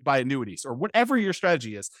of them and you buy annuities, or whatever your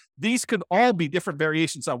strategy is. These could all be different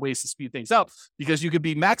variations on ways to speed things up, because you could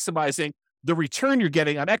be maximizing the return you're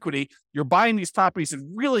getting on equity. You're buying these properties and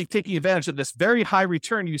really taking advantage of this very high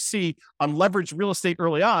return you see on leveraged real estate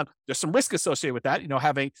early on. There's some risk associated with that,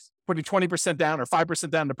 putting 20% down or 5%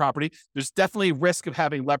 down to property. There's definitely risk of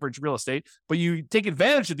having leveraged real estate, but you take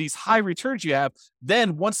advantage of these high returns you have.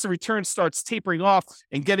 Then once the return starts tapering off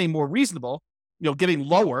and getting more reasonable, getting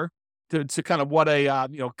lower to kind of what a,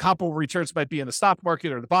 comparable returns might be in the stock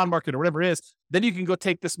market or the bond market or whatever it is, then you can go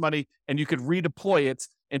take this money and you could redeploy it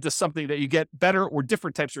into something that you get better or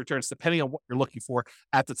different types of returns depending on what you're looking for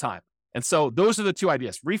at the time. And so those are the two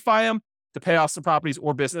ideas: refi them to pay off some properties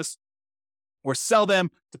or business, or sell them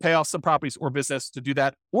to pay off some properties or business to do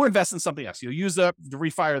that, or invest in something else. You'll use the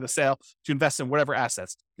refi or the sale to invest in whatever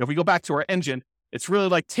assets. If we go back to our engine, it's really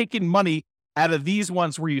like taking money out of these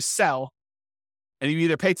ones where you sell, and you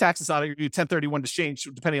either pay taxes on it or you do 1031 exchange,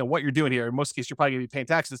 depending on what you're doing here. In most cases, you're probably going to be paying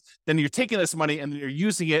taxes. Then you're taking this money and you're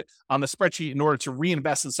using it on the spreadsheet in order to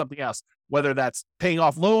reinvest in something else, whether that's paying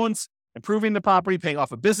off loans, improving the property, paying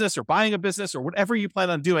off a business or buying a business or whatever you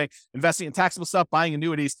plan on doing, investing in taxable stuff, buying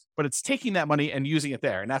annuities, but it's taking that money and using it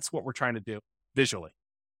there. And that's what we're trying to do visually.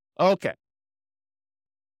 Okay.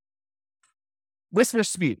 Listener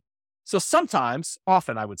speed. So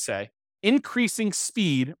often I would say, increasing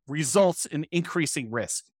speed results in increasing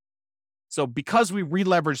risk. So because we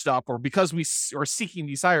re-leveraged up or because we are seeking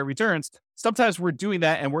these higher returns, sometimes we're doing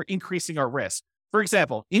that and we're increasing our risk. For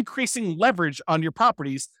example, increasing leverage on your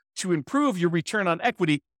properties to improve your return on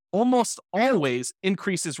equity almost always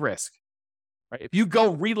increases risk. Right? If you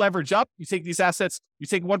go re-leverage up, you take these assets, you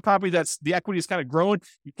take one property that's the equity is kind of growing,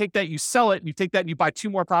 you take that, you sell it, and you take that and you buy 2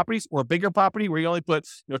 more properties or a bigger property where you only put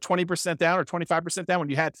 20% down or 25% down when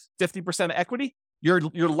you had 50% of equity, you're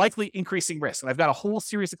likely increasing risk. And I've got a whole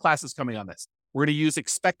series of classes coming on this. We're going to use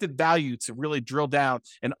expected value to really drill down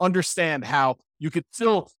and understand how you could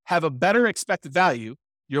still have a better expected value.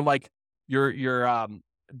 The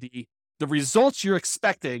results you're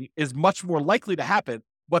expecting is much more likely to happen,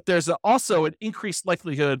 but there's also an increased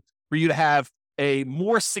likelihood for you to have a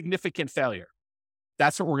more significant failure.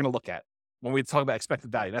 That's what we're going to look at when we talk about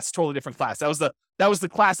expected value. That's a totally different class. That was the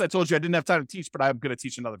class I told you I didn't have time to teach, but I'm going to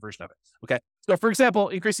teach another version of it. Okay. So for example,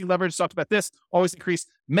 increasing leverage, talked about this, always increase.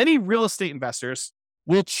 Many real estate investors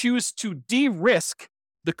will choose to de-risk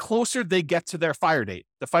the closer they get to their FIRE date,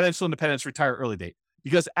 the financial independence retire early date.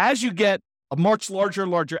 Because as you get a much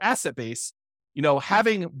larger asset base,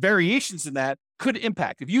 having variations in that could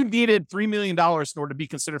impact. If you needed $3 million in order to be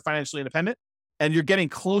considered financially independent and you're getting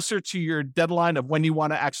closer to your deadline of when you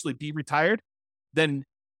want to actually be retired, then,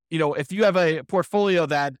 if you have a portfolio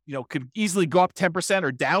that, could easily go up 10%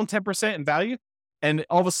 or down 10% in value, and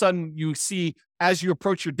all of a sudden you see as you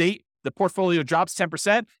approach your date, the portfolio drops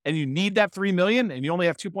 10% and you need that 3 million and you only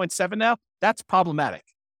have 2.7 now, that's problematic.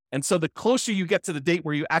 And so the closer you get to the date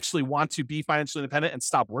where you actually want to be financially independent and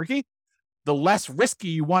stop working, the less risky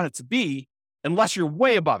you want it to be, unless you're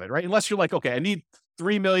way above it, right? Unless you're like, okay, I need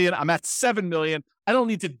 3 million, I'm at 7 million. I don't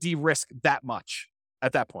need to de-risk that much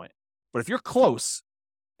at that point. But if you're close,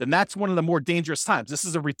 then that's one of the more dangerous times. This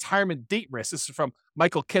is a retirement date risk. This is from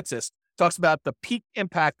Michael Kitces. Talks about the peak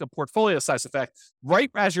impact of portfolio size effect.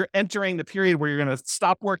 Right as you're entering the period where you're going to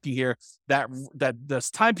stop working here, that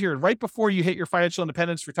this time period right before you hit your financial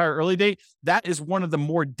independence, retire early date, that is one of the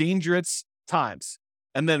more dangerous times.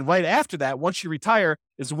 And then right after that, once you retire,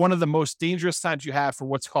 is one of the most dangerous times you have for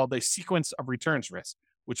what's called a sequence of returns risk,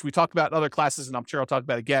 which we talked about in other classes, and I'm sure I'll talk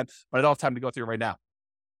about again, but I don't have time to go through it right now.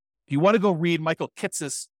 If you want to go read Michael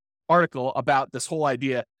Kitces' article about this whole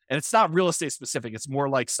idea, and it's not real estate specific, it's more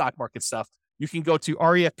like stock market stuff, you can go to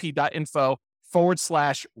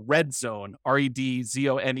refp.info/red zone,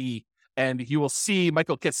 REDZONE, And you will see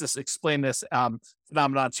Michael Kitces explain this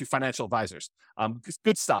phenomenon to financial advisors.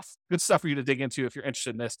 Good stuff for you to dig into if you're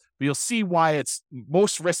interested in this. But you'll see why it's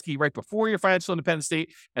most risky right before your financial independence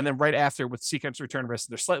date and then right after with sequence return risk.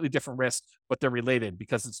 They're slightly different risks, but they're related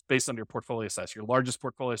because it's based on your portfolio size. Your largest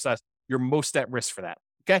portfolio size, you're most at risk for that.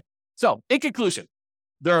 Okay. So in conclusion,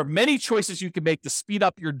 there are many choices you can make to speed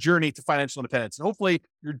up your journey to financial independence. And hopefully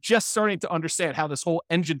you're just starting to understand how this whole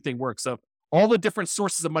engine thing works. So all the different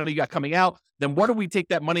sources of money you got coming out, then what do we take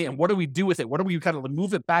that money and what do we do with it? What do we kind of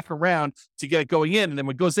move it back around to get it going in? And then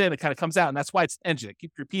when it goes in, it kind of comes out. And that's why it's an engine. It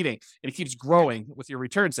keeps repeating and it keeps growing with your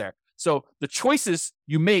returns there. So the choices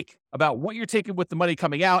you make about what you're taking with the money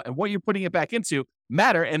coming out and what you're putting it back into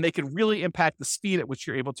matter, and they can really impact the speed at which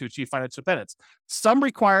you're able to achieve financial independence. Some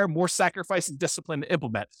require more sacrifice and discipline to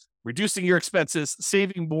implement, reducing your expenses,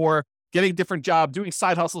 saving more, getting a different job, doing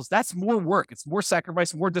side hustles. That's more work. It's more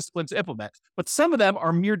sacrifice, more discipline to implement. But some of them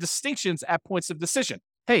are mere distinctions at points of decision.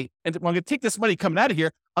 Hey, and I'm going to take this money coming out of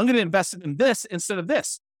here. I'm going to invest it in this instead of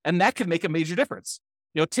this. And that can make a major difference.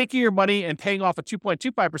 Taking your money and paying off a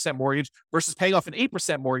 2.25% mortgage versus paying off an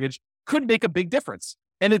 8% mortgage could make a big difference.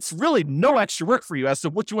 And it's really no extra work for you as to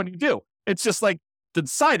what you want to do. It's just like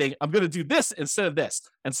deciding I'm going to do this instead of this.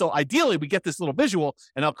 And so ideally we get this little visual,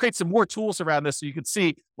 and I'll create some more tools around this so you can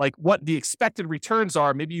see like what the expected returns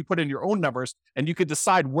are. Maybe you put in your own numbers and you could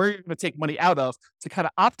decide where you're going to take money out of to kind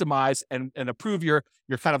of optimize and improve your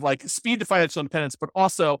kind of like speed to financial independence, but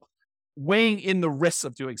also weighing in the risks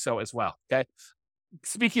of doing so as well. Okay.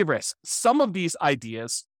 Speaking of risk, some of these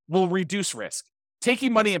ideas will reduce risk.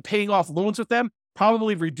 Taking money and paying off loans with them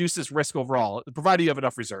probably reduces risk overall, provided you have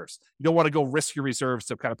enough reserves. You don't want to go risk your reserves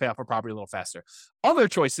to kind of pay off a property a little faster. Other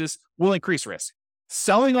choices will increase risk.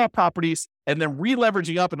 Selling off properties and then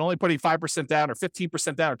re-leveraging up and only putting 5% down or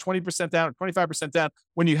 15% down or 20% down or 25% down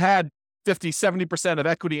when you had 50, 70% of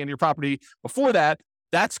equity in your property before that,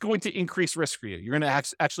 that's going to increase risk for you. You're going to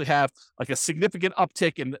actually have like a significant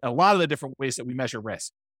uptick in a lot of the different ways that we measure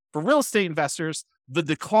risk. For real estate investors, the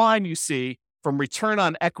decline you see from return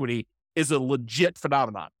on equity is a legit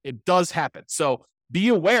phenomenon. It does happen. So be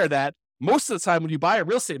aware that most of the time when you buy a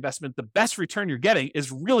real estate investment, the best return you're getting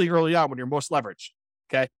is really early on when you're most leveraged.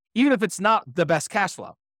 Okay. Even if it's not the best cash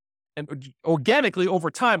flow. And organically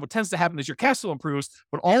over time, what tends to happen is your cash flow improves,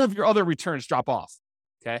 but all of your other returns drop off.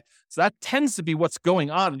 Okay. So that tends to be what's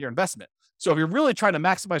going on in your investment. So if you're really trying to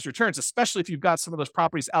maximize returns, especially if you've got some of those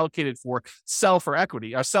properties allocated for sell for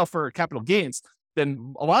equity or sell for capital gains,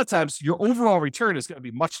 then a lot of times your overall return is going to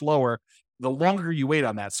be much lower the longer you wait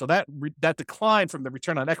on that. So that decline from the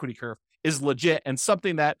return on equity curve is legit and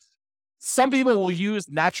something that some people will use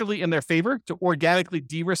naturally in their favor to organically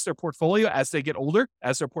de-risk their portfolio as they get older,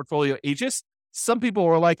 as their portfolio ages. Some people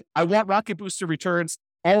are like, I want rocket booster returns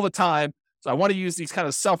all the time. So I want to use these kind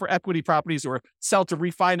of sell for equity properties or sell to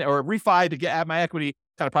refi to get at my equity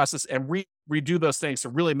kind of process and redo those things to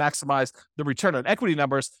really maximize the return on equity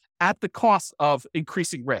numbers at the cost of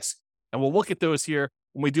increasing risk. And we'll look at those here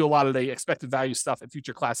when we do a lot of the expected value stuff in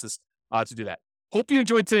future classes to do that. Hope you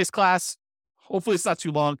enjoyed today's class. Hopefully it's not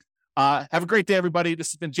too long. Have a great day, everybody.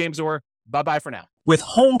 This has been James Orr. Bye-bye for now. With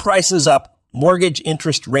home prices up, mortgage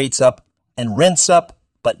interest rates up, and rents up,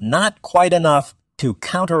 but not quite enough to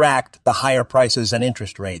counteract the higher prices and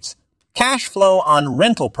interest rates, cash flow on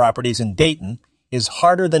rental properties in Dayton is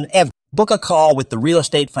harder than ever. Book a call with the Real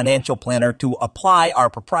Estate Financial Planner to apply our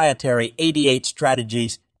proprietary 88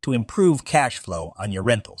 strategies to improve cash flow on your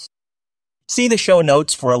rentals. See the show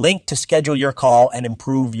notes for a link to schedule your call and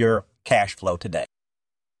improve your cash flow today.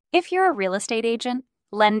 If you're a real estate agent,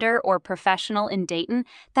 lender, or professional in Dayton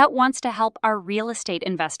that wants to help our real estate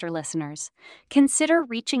investor listeners, consider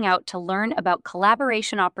reaching out to learn about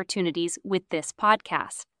collaboration opportunities with this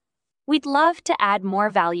podcast. We'd love to add more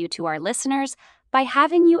value to our listeners by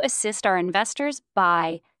having you assist our investors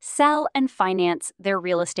buy, sell, and finance their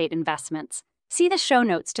real estate investments. See the show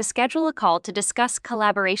notes to schedule a call to discuss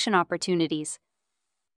collaboration opportunities.